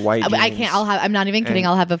pair of white jeans. I can't. I'm not even kidding.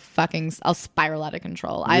 I'll spiral out of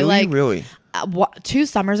control. Really? 2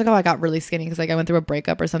 summers ago, I got really skinny because like I went through a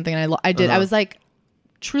breakup or something, and I was like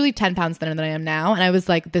truly 10 pounds thinner than I am now, and I was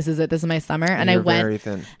like, this is it. This is my summer, and I went very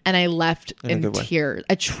thin. And I left in tears.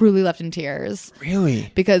 I truly left in tears.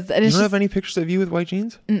 Really? Because you don't have any pictures of you with white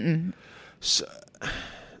jeans? Mm-mm.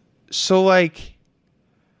 So like,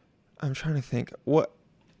 I'm trying to think what.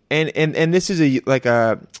 And this is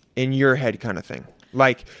a in your head kind of thing.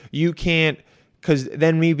 Like you can't, because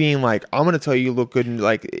then me being like, I'm gonna tell you look good and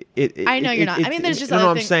like it. I know you're not. I mean, there's just no.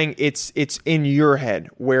 I'm saying it's in your head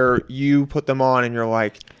where you put them on and you're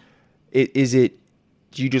like, is it?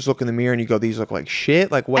 Do you just look in the mirror and you go, these look like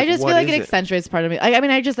shit? Like what? I just feel like it accentuates part of me. I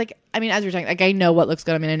mean, as you're saying, like I know what looks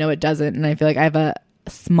good. I mean, I know it doesn't, and I feel like I have a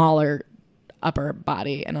smaller upper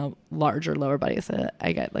body and a larger lower body, so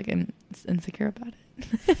I get like insecure about it.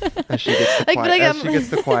 As she gets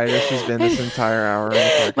the quieter she's been this entire hour.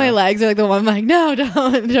 My legs are like the one I'm like, no,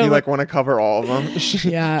 don't. You like want to cover all of them.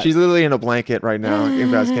 Yeah. She's literally in a blanket right now. You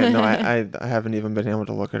guys can't. No, I haven't even been able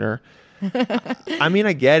to look at her. I mean,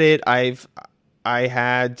 I get it. I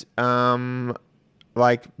had I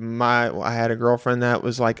had a girlfriend that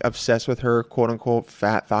was like obsessed with her quote unquote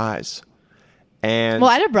fat thighs. And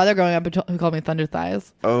I had a brother growing up who called me Thunder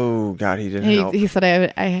Thighs. Oh God, he didn't help. He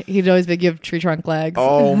said he'd always be give tree trunk legs.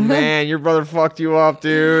 Oh man, your brother fucked you up,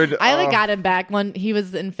 dude. I got him back when he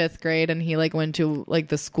was in 5th grade, and he like went to like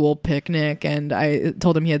the school picnic, and I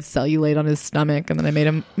told him he had cellulite on his stomach, and then I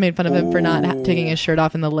made fun of him for not taking his shirt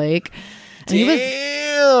off in the lake.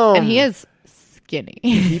 And he is skinny.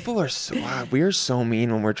 People are we are so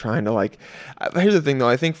mean when we're trying to like. Here's the thing though,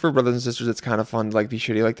 I think for brothers and sisters it's kind of fun to like be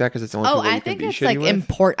shitty like that because it's the only people you can be shitty with. I think it's like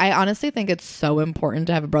important. I honestly think it's so important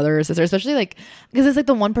to have a brother or sister, especially like because it's like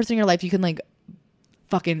the one person in your life you can like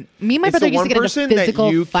fucking. Me and my brother used to get into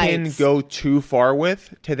physical fights. That you can go too far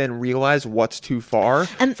with to then realize what's too far,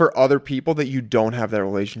 and for other people that you don't have that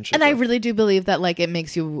relationship and with. I really do believe that like it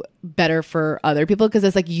makes you better for other people because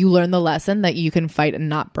it's like you learn the lesson that you can fight and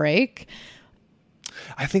not break.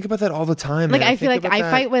 I think about that all the time. Like I feel like I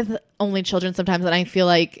fight with only children sometimes, and I feel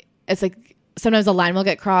like it's like sometimes a line will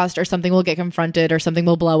get crossed, or something will get confronted, or something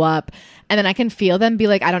will blow up, and then I can feel them be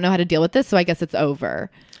like, "I don't know how to deal with this, so I guess it's over."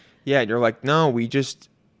 Yeah, and you're like, "No, we just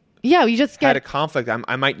had a conflict.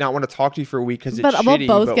 I might not want to talk to you for a week because it's shitty,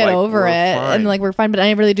 we'll both get over it, and like we're fine." But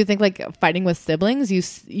I really do think like fighting with siblings,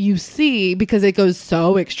 you see because it goes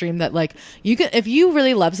so extreme that like you can, if you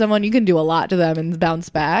really love someone, you can do a lot to them and bounce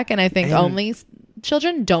back. And I think only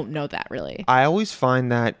children don't know that really. I always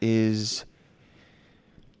find that is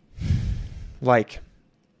like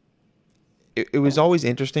it was always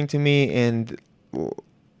interesting to me and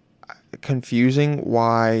confusing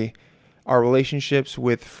why our relationships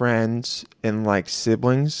with friends and like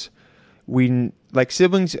siblings,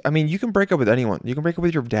 siblings, I mean, you can break up with anyone. You can break up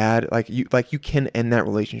with your dad, you can end that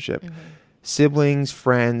relationship. Mm-hmm. Siblings,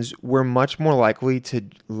 friends, we're much more likely to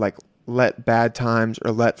like let bad times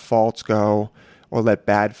or let faults go or let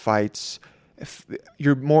bad fights.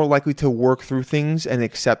 You're more likely to work through things and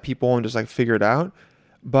accept people and just like figure it out.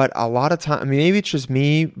 But a lot of time, I mean, maybe it's just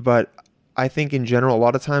me, but I think in general, a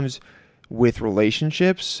lot of times with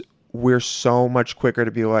relationships, we're so much quicker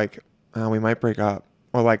to be like, oh, we might break up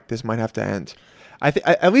or like this might have to end. I think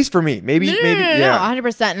at least for me, maybe, no,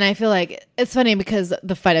 100%. And I feel like it's funny because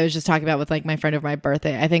the fight I was just talking about with like my friend over my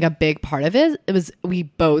birthday, I think a big part of it was we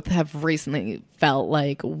both have recently felt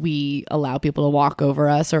like we allow people to walk over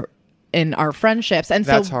us or in our friendships. And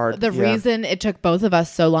that's so hard. The reason it took both of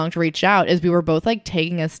us so long to reach out is we were both like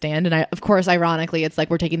taking a stand. And of course, ironically, it's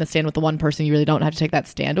like we're taking the stand with the one person you really don't have to take that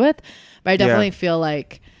stand with. But I definitely feel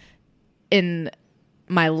like in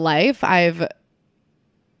my life, I've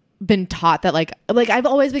been taught that like I've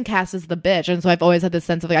always been cast as the bitch, and so I've always had this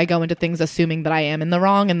sense of like I go into things assuming that I am in the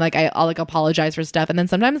wrong, and like I'll like apologize for stuff, and then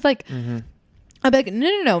sometimes like I'm like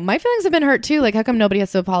no, my feelings have been hurt too, like how come nobody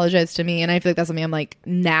has to apologize to me? And I feel like that's something I'm like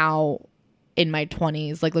now in my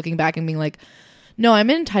 20s like looking back and being like, No, I'm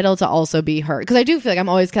entitled to also be hurt because I do feel like I'm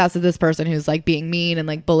always cast as this person who's like being mean and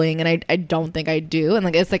like bullying, and I don't think I do. And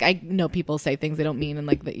like it's like I know people say things they don't mean and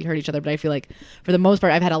like that you hurt each other, but I feel like for the most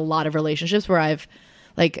part I've had a lot of relationships where I've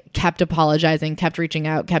like kept apologizing, kept reaching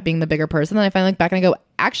out, kept being the bigger person. Then I finally look back and I go,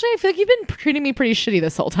 actually, I feel like you've been treating me pretty shitty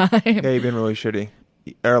this whole time. Yeah, you've been really shitty.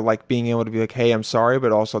 Or like being able to be like, hey, I'm sorry,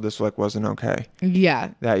 but also this like wasn't okay. Yeah.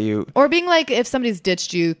 That you Or being like, if somebody's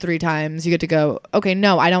ditched you 3 times, you get to go, okay,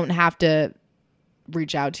 no, I don't have to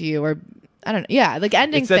reach out to you, or I don't know. Yeah, like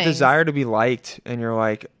ending it's that things. desire to be liked, and you're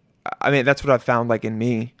like, I mean, that's what I've found like in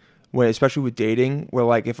me, when especially with dating, where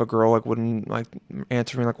like if a girl like wouldn't like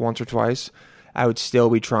answer me like once or twice, I would still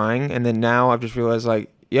be trying, and then now I've just realized like,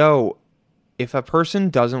 yo, if a person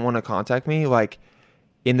doesn't want to contact me, like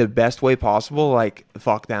in the best way possible, like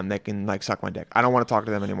fuck them, they can like suck my dick. I don't want to talk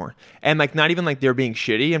to them anymore. And like not even like they're being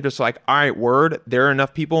shitty. I'm just like, all right, word, there are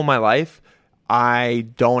enough people in my life. I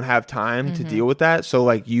don't have time to deal with that. So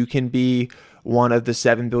like you can be one of the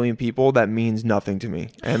 7 billion people that means nothing to me.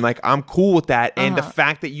 And like I'm cool with that. And the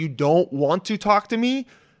fact that you don't want to talk to me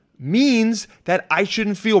means that I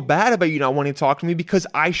shouldn't feel bad about you not wanting to talk to me, because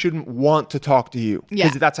I shouldn't want to talk to you. Yeah.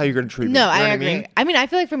 Because that's how you're going to treat me. No, You know I what agree. I mean, I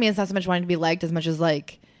fan like for me, it's not so much wanting to be liked as much as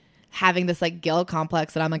like having this like guilt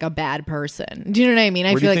complex that I'm like a bad person. Do you know what I mean?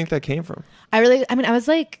 I Where do feel you like think that came from? I mean, I was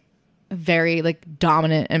like very like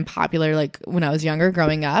dominant and popular like when I was younger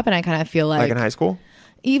growing up, and I kind of feel Like in high school?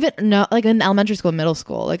 even no, like in elementary school, middle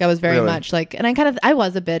school, like I was very Really? much like, and I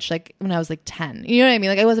was a bitch like when I was like 10. You know what I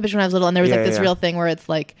mean? Like I was a bitch when I was little, and there was Yeah, like this yeah. real thing where it's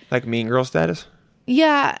like, Like mean girl status?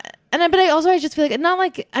 yeah. But I just feel like not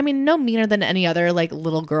like, I mean, no meaner than any other like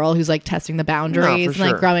little girl who's like testing the boundaries and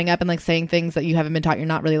like sure. growing up and like saying things that you haven't been taught you're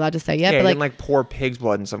not really allowed to say yet. Yeah, But and like pour pig's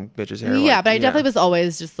blood in some bitch's hair. yeah, like, but I definitely was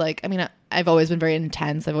always just like, I mean, I've always been very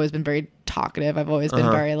intense. I've always been very talkative. I've always been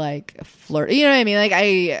very like flirty. You know what I mean? Like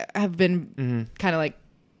I have been kind of like,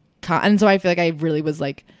 and so I feel like I really was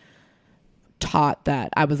like taught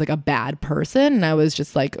that I was like a bad person, and I was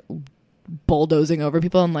just like bulldozing over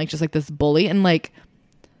people and like just like this bully. And like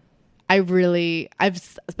I've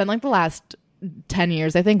spent like the last 10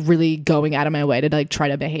 years, I think, really going out of my way to like try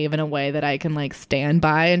to behave in a way that I can like stand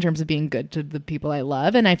by in terms of being good to the people I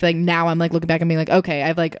love. And I feel like now I'm like looking back and being like, okay,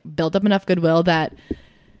 I've like built up enough goodwill that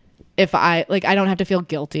if I like, I don't have to feel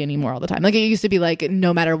guilty anymore all the time. Like it used to be like,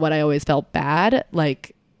 no matter what, I always felt bad.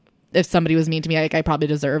 Like if somebody was mean to me, like I probably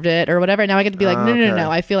deserved it or whatever. Now I get to be like, no. Okay.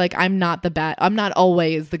 I feel like I'm not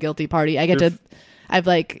always the guilty party. I've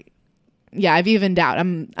evened out.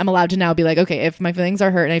 I'm allowed to now be like, okay, if my feelings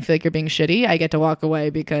are hurt and I feel like you're being shitty, I get to walk away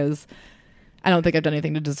because I don't think I've done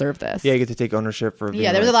anything to deserve this. Yeah, you get to take ownership for being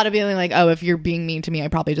Yeah, there was a like, lot of feeling like, oh, if you're being mean to me, I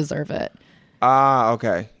probably deserve it.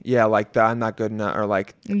 okay. Yeah, like I'm not good enough, or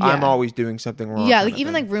like I'm always doing something wrong. Yeah, kind like of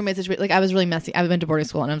even thing. like roommates, like I was really messy. I went to boarding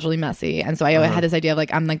school and I was really messy, and so I had this idea of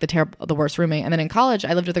like I'm like the worst roommate. And then in college,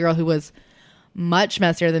 I lived with a girl who was much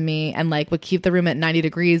messier than me and like would keep the room at 90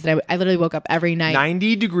 degrees. And I literally woke up every night.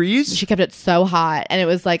 90 degrees? She kept it so hot, and it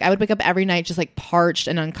was like I would wake up every night just like parched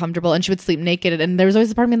and uncomfortable, and she would sleep naked. And there was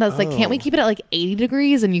always a part of me that's like, can't we keep it at like 80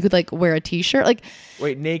 degrees and you could like wear a t-shirt? Like,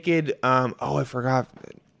 Wait, naked. I forgot.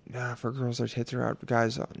 For girls, their tits are out.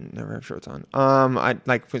 Guys never have shorts on. I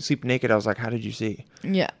like sleep naked. I was like, how did you see?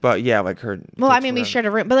 yeah. But yeah, like her. Well, I tits mean, were we out. shared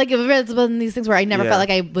a room, but like it's one of these things where I never Yeah. felt like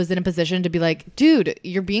I was in a position to be like, dude,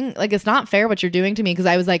 you're being like, it's not fair what you're doing to me, because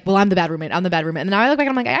I was like, well, I'm the bad roommate. And now I look back and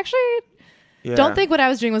I'm like, I actually Yeah. don't think what I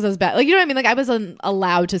was doing was as bad. Like, you know what I mean? Like I was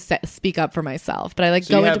allowed to speak up for myself, but I like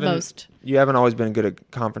So go you into haven't- most. You haven't always been good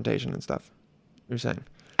at confrontation and stuff. You're saying.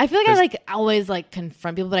 I feel like I 'Cause- like always like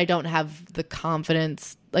confront people, but I don't have the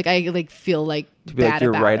confidence. Like I like feel like To be bad like you're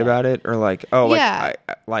about right it. about it, or like, oh, like Yeah.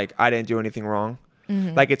 I didn't do anything wrong.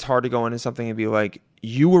 Mm-hmm. Like it's hard to go into something and be like,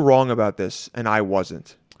 you were wrong about this and I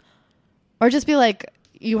wasn't. Or just be like,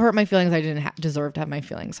 you hurt my feelings. I didn't deserve to have my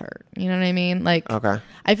feelings hurt. You know what I mean? Like, Okay.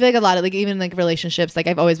 I feel like a lot of like even like relationships, like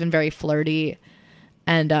I've always been very flirty,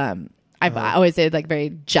 and I've always dated like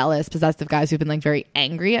very jealous, possessive guys who've been like very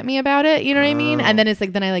angry at me about it. You know what I mean? And then it's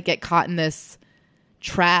like then I like get caught in this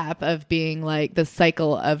trap of being like the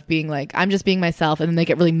cycle of being like I'm just being myself, and then they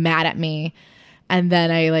get really mad at me, and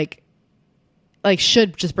then I like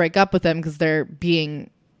should just break up with them because they're being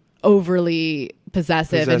overly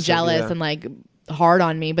possessive and jealous yeah. and like hard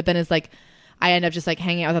on me. But then it's like I end up just like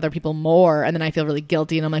hanging out with other people more, and then I feel really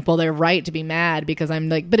guilty, and I'm like, well, they're right to be mad because I'm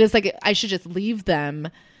like, but it's like I should just leave them.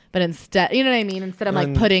 But instead, you know what I mean? Instead, I'm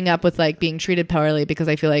like putting up with like being treated poorly because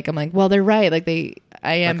I feel like I'm like, well, they're right. Like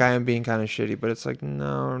I am. Like I am being kind of shitty, but it's like, no,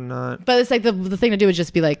 I'm not. But it's like the thing to do is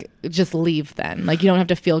just be like, just leave then. Like you don't have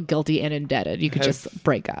to feel guilty and indebted. You could just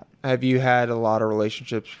break up. Have you had a lot of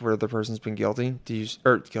relationships where the person's been guilty?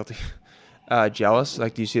 Guilty? jealous?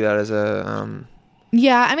 Like, do you see that as a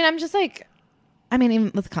Yeah, I mean, I'm just like, I mean,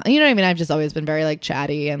 even with, you know what I mean? I've just always been very like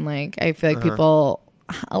chatty and like, I feel like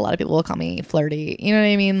a lot of people will call me flirty. You know what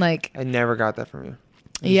I mean? Like, I never got that from you.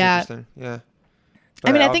 It's Yeah. interesting. Yeah.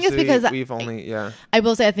 I mean, I think it's obviously because we've only, yeah. I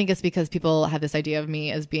will say, I think it's because people have this idea of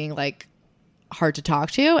me as being like hard to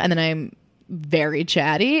talk to, and then I'm very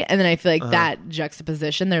chatty, and then I feel like that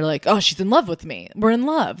juxtaposition, they're like, oh, she's in love with me, we're in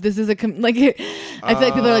love, this is I feel like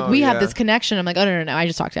people are like, we have this connection. I'm like, oh, no, I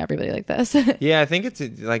just talk to everybody like this. Yeah, I think it's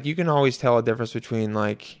like you can always tell a difference between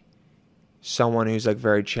like someone who's like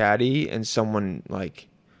very chatty and someone like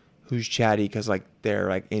who's chatty because like they're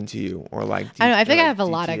like into you or like I don't know, I think like I have a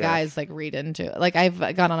lot of DTF. guys like read into it. Like I've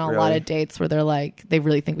gone on a lot Really? of dates where they're like, they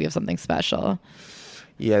really think we have something special.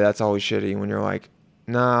 Yeah, that's always shitty when you're like,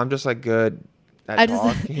 nah, I'm just like good at I just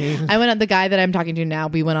talking. I went on, the guy that I'm talking to now,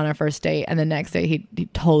 we went on our first date, and the next day he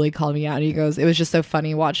totally called me out, and he goes, it was just so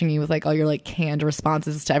funny watching you with like all your like canned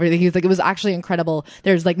responses to everything. He's like, it was actually incredible,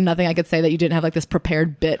 there's like nothing I could say that you didn't have like this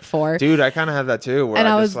prepared bit for. Dude, I kind of have that too. Where And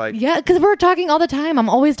I I was just like, yeah, because we're talking all the time, I'm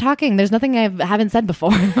always talking, there's nothing I haven't said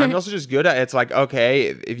before. I'm also just good at it's like, okay,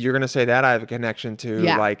 if you're gonna say that, I have a connection to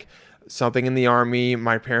Yeah. like something in the army.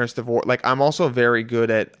 My parents divorced. Like I'm also very good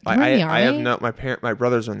at. Like, You were in the I have army? my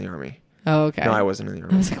brothers are in the army. Oh, okay. No, I wasn't in the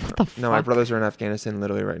army. I was like, what the No, my fuck? brothers are in Afghanistan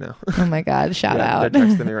literally right now. Oh my god, shout Yeah, out. They're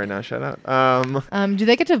texting me right now. Shout out. Do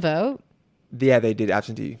they get to vote? Yeah, they did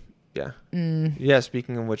absentee. Yeah. Mm. Yeah.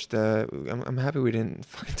 Speaking of which, I'm happy we didn't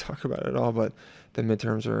fucking talk about it at all. But the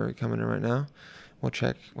midterms are coming in right now. We'll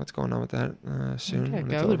check what's going on with that soon. Okay, when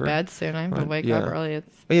go it's to over. bed soon. I have to But, wake yeah. up early.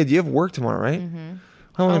 It's Oh yeah, do you have work tomorrow, right?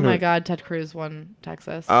 How long oh do my we- god, Ted Cruz won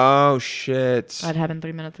Texas. Oh shit. That happened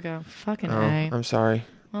 3 minutes ago. Fucking Oh, A. I'm sorry.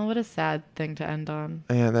 Well, what a sad thing to end on.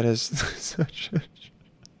 Yeah, that is such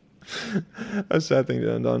a sad thing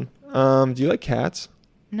to end on. Do you like cats?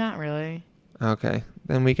 Not really. Okay,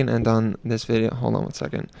 then we can end on this video. Hold on one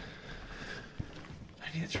second.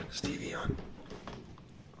 I need to turn this TV on.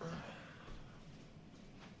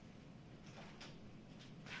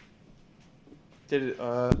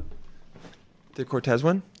 Did Cortez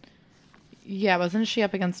win? Yeah, wasn't she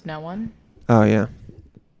up against no one? Oh yeah.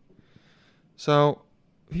 So,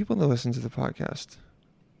 people that listen to the podcast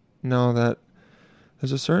know that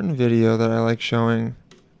there's a certain video that I like showing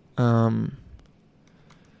to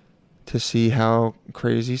see how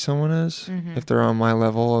crazy someone is, if they're on my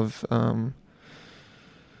level of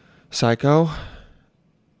psycho.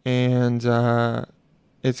 And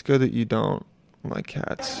it's good that you don't like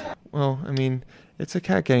cats. Well, I mean, it's a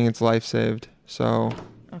cat getting its life saved, so...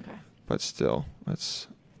 Okay. But still, let's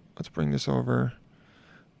bring this over,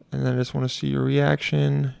 and then I just want to see your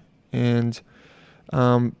reaction, and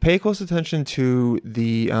pay close attention to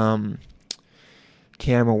the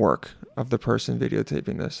camera work of the person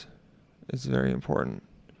videotaping this. It's very important.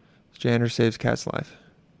 Jander saves cat's life.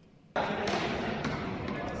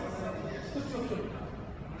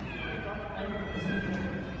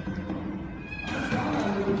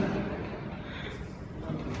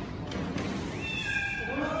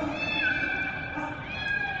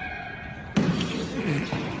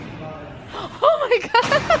 Oh my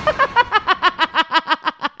god.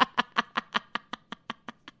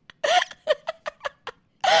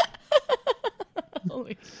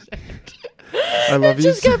 Holy shit. I love It you.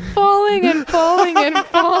 just kept falling and falling and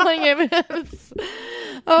falling.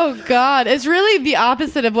 Oh god, it's really the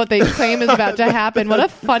opposite of what they claim is about to happen. What a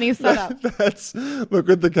funny setup. Look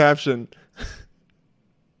at the caption.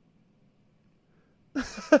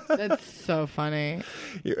 That's so funny.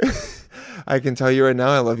 I can tell you right now,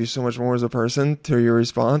 I love you so much more as a person to your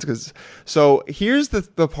response. So here's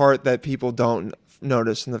the part that people don't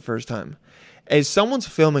notice in the first time. As someone's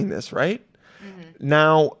filming this, right?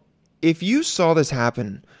 Now, if you saw this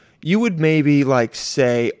happen, you would maybe like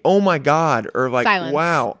say, oh my God, or like, Silence.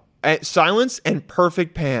 wow. Silence and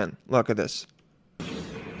perfect pan. Look at this.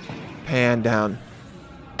 Pan down.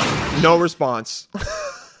 No response.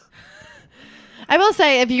 I will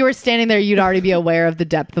say, if you were standing there, you'd already be aware of the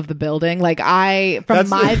depth of the building. Like from That's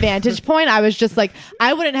my the- vantage point, I was just like,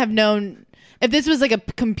 I wouldn't have known if this was like a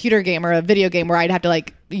computer game or a video game where I'd have to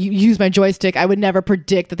like use my joystick. I would never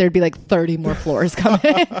predict that there'd be like 30 more floors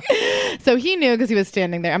coming. So he knew because he was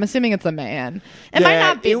standing there. I'm assuming it's a man. It might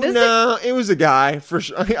not be. It was a guy for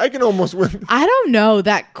sure. I can almost win. I don't know,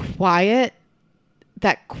 that quiet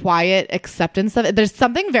acceptance of it. There's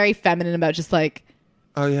something very feminine about just like,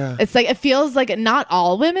 Oh yeah. it's like, it feels like not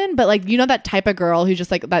all women, but like, you know, that type of girl who's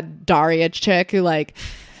just like that Daria chick who like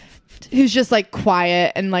who's just like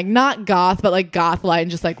quiet and like not goth, but like goth light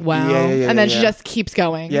and just like wow. And then she just keeps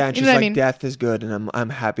going. Yeah, and you she's know what like, I mean? death is good, and I'm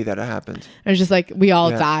happy that it happened. And it's just like we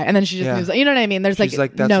all Yeah. die, and then she just Yeah. moves. You know what I mean? There's She's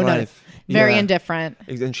like, that's no life. very Yeah. indifferent.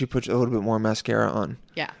 And she puts a little bit more mascara on.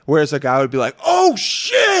 Yeah. Whereas a guy would be like, oh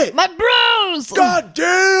shit! My bros. God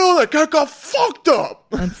damn, that guy got fucked up.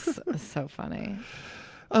 That's so funny.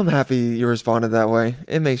 I'm happy you responded that way.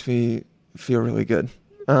 It makes me feel really good.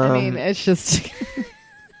 I mean, it's just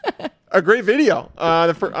A great video.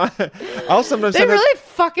 I'll sometimes they send really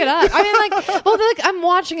fuck it up. I mean, like, well, like I'm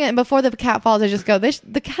watching it, and before the cat falls, I just go, the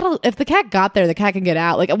cat. If the cat got there, the cat can get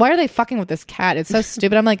out. Like, why are they fucking with this cat? It's so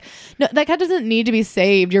stupid. I'm like, no, that cat doesn't need to be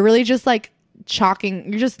saved. You're really just like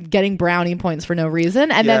you're just getting brownie points for no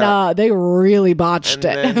reason, and Yeah. then they really botched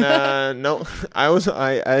And it. then, no, I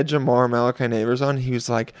had Jamar Malachi Neighbors on. He was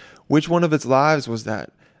like, which one of its lives was that?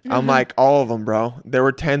 Mm-hmm. I'm like, all of them, bro. There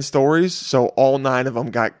were 10 stories, so all 9 of them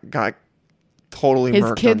got totally His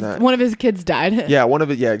murked kids, on that. one of his kids died. Yeah, one of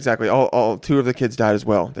it. Yeah, exactly. All 2 of the kids died as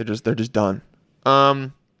well. They're just done.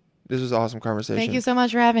 This was an awesome conversation. Thank you so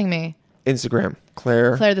much for having me, Instagram,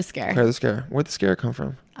 Claire Claire the Scare. Claire the Scare. Where'd the scare come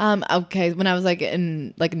from? Okay, when I was like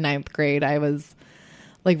in like 9th grade, I was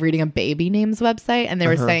like reading a baby names website, and they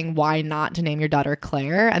were saying why not to name your daughter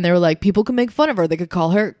Claire, and they were like, people can make fun of her, they could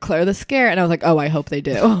call her Claire the Scare, and I was like, oh, I hope they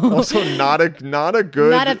do. Also, not a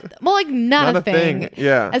good. not a thing.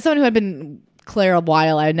 Yeah. As someone who had been Claire a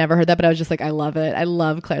while, I had never heard that, but I was just like, I love it. I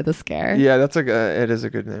love Claire the Scare. Yeah, that's it is a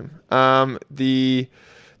good name.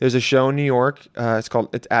 There's a show in New York.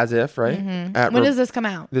 It's As If, right? When does this come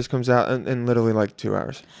out? This comes out in literally like 2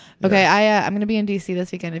 hours. Okay, I'm gonna be in DC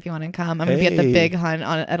this weekend if you want to come. I'm gonna be at the Hey. Big Hunt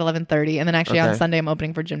at 11:30, and then actually on Okay. Sunday I'm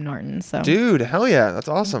opening for Jim Norton. So Dude, hell yeah, that's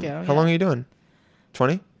awesome. you, How yeah. long are you doing?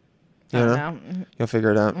 20? I You don't know? know. You'll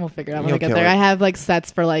figure it out. We'll figure it out when You'll I get kill there. it. I have like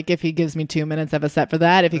sets for like if he gives me 2 minutes, I have a set for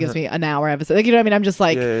that. If he gives me an hour, I have a set. Like, you know what I mean? I'm just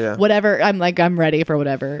like Yeah. whatever. I'm ready for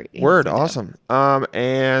whatever. he Word, wants me to do. awesome.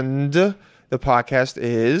 And the podcast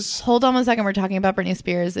is Hold on one second. We're talking about Britney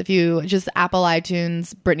Spears. If you just Apple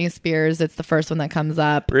iTunes, Britney Spears, it's the first one that comes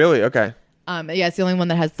up. really okay. Yeah, it's the only one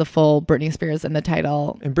that has the full Britney Spears in the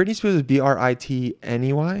title. And Britney Spears is Britney.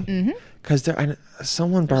 Mm-hmm. Because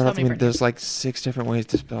someone brought so up to many me Britneys. there's like 6 different ways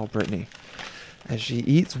to spell Britney. As she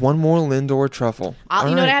eats one more Lindor truffle. You All know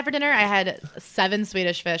what I right. had for dinner? I had 7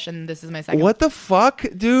 Swedish fish, and this is my second. What the fuck,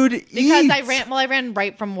 dude? Because Eat. I ran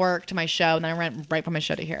right from work to my show, and then I ran right from my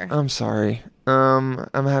show to here. I'm sorry. I'm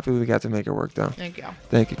happy we got to make it work though. Thank you.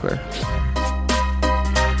 Thank you, Claire.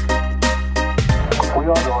 We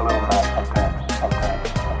all know a little about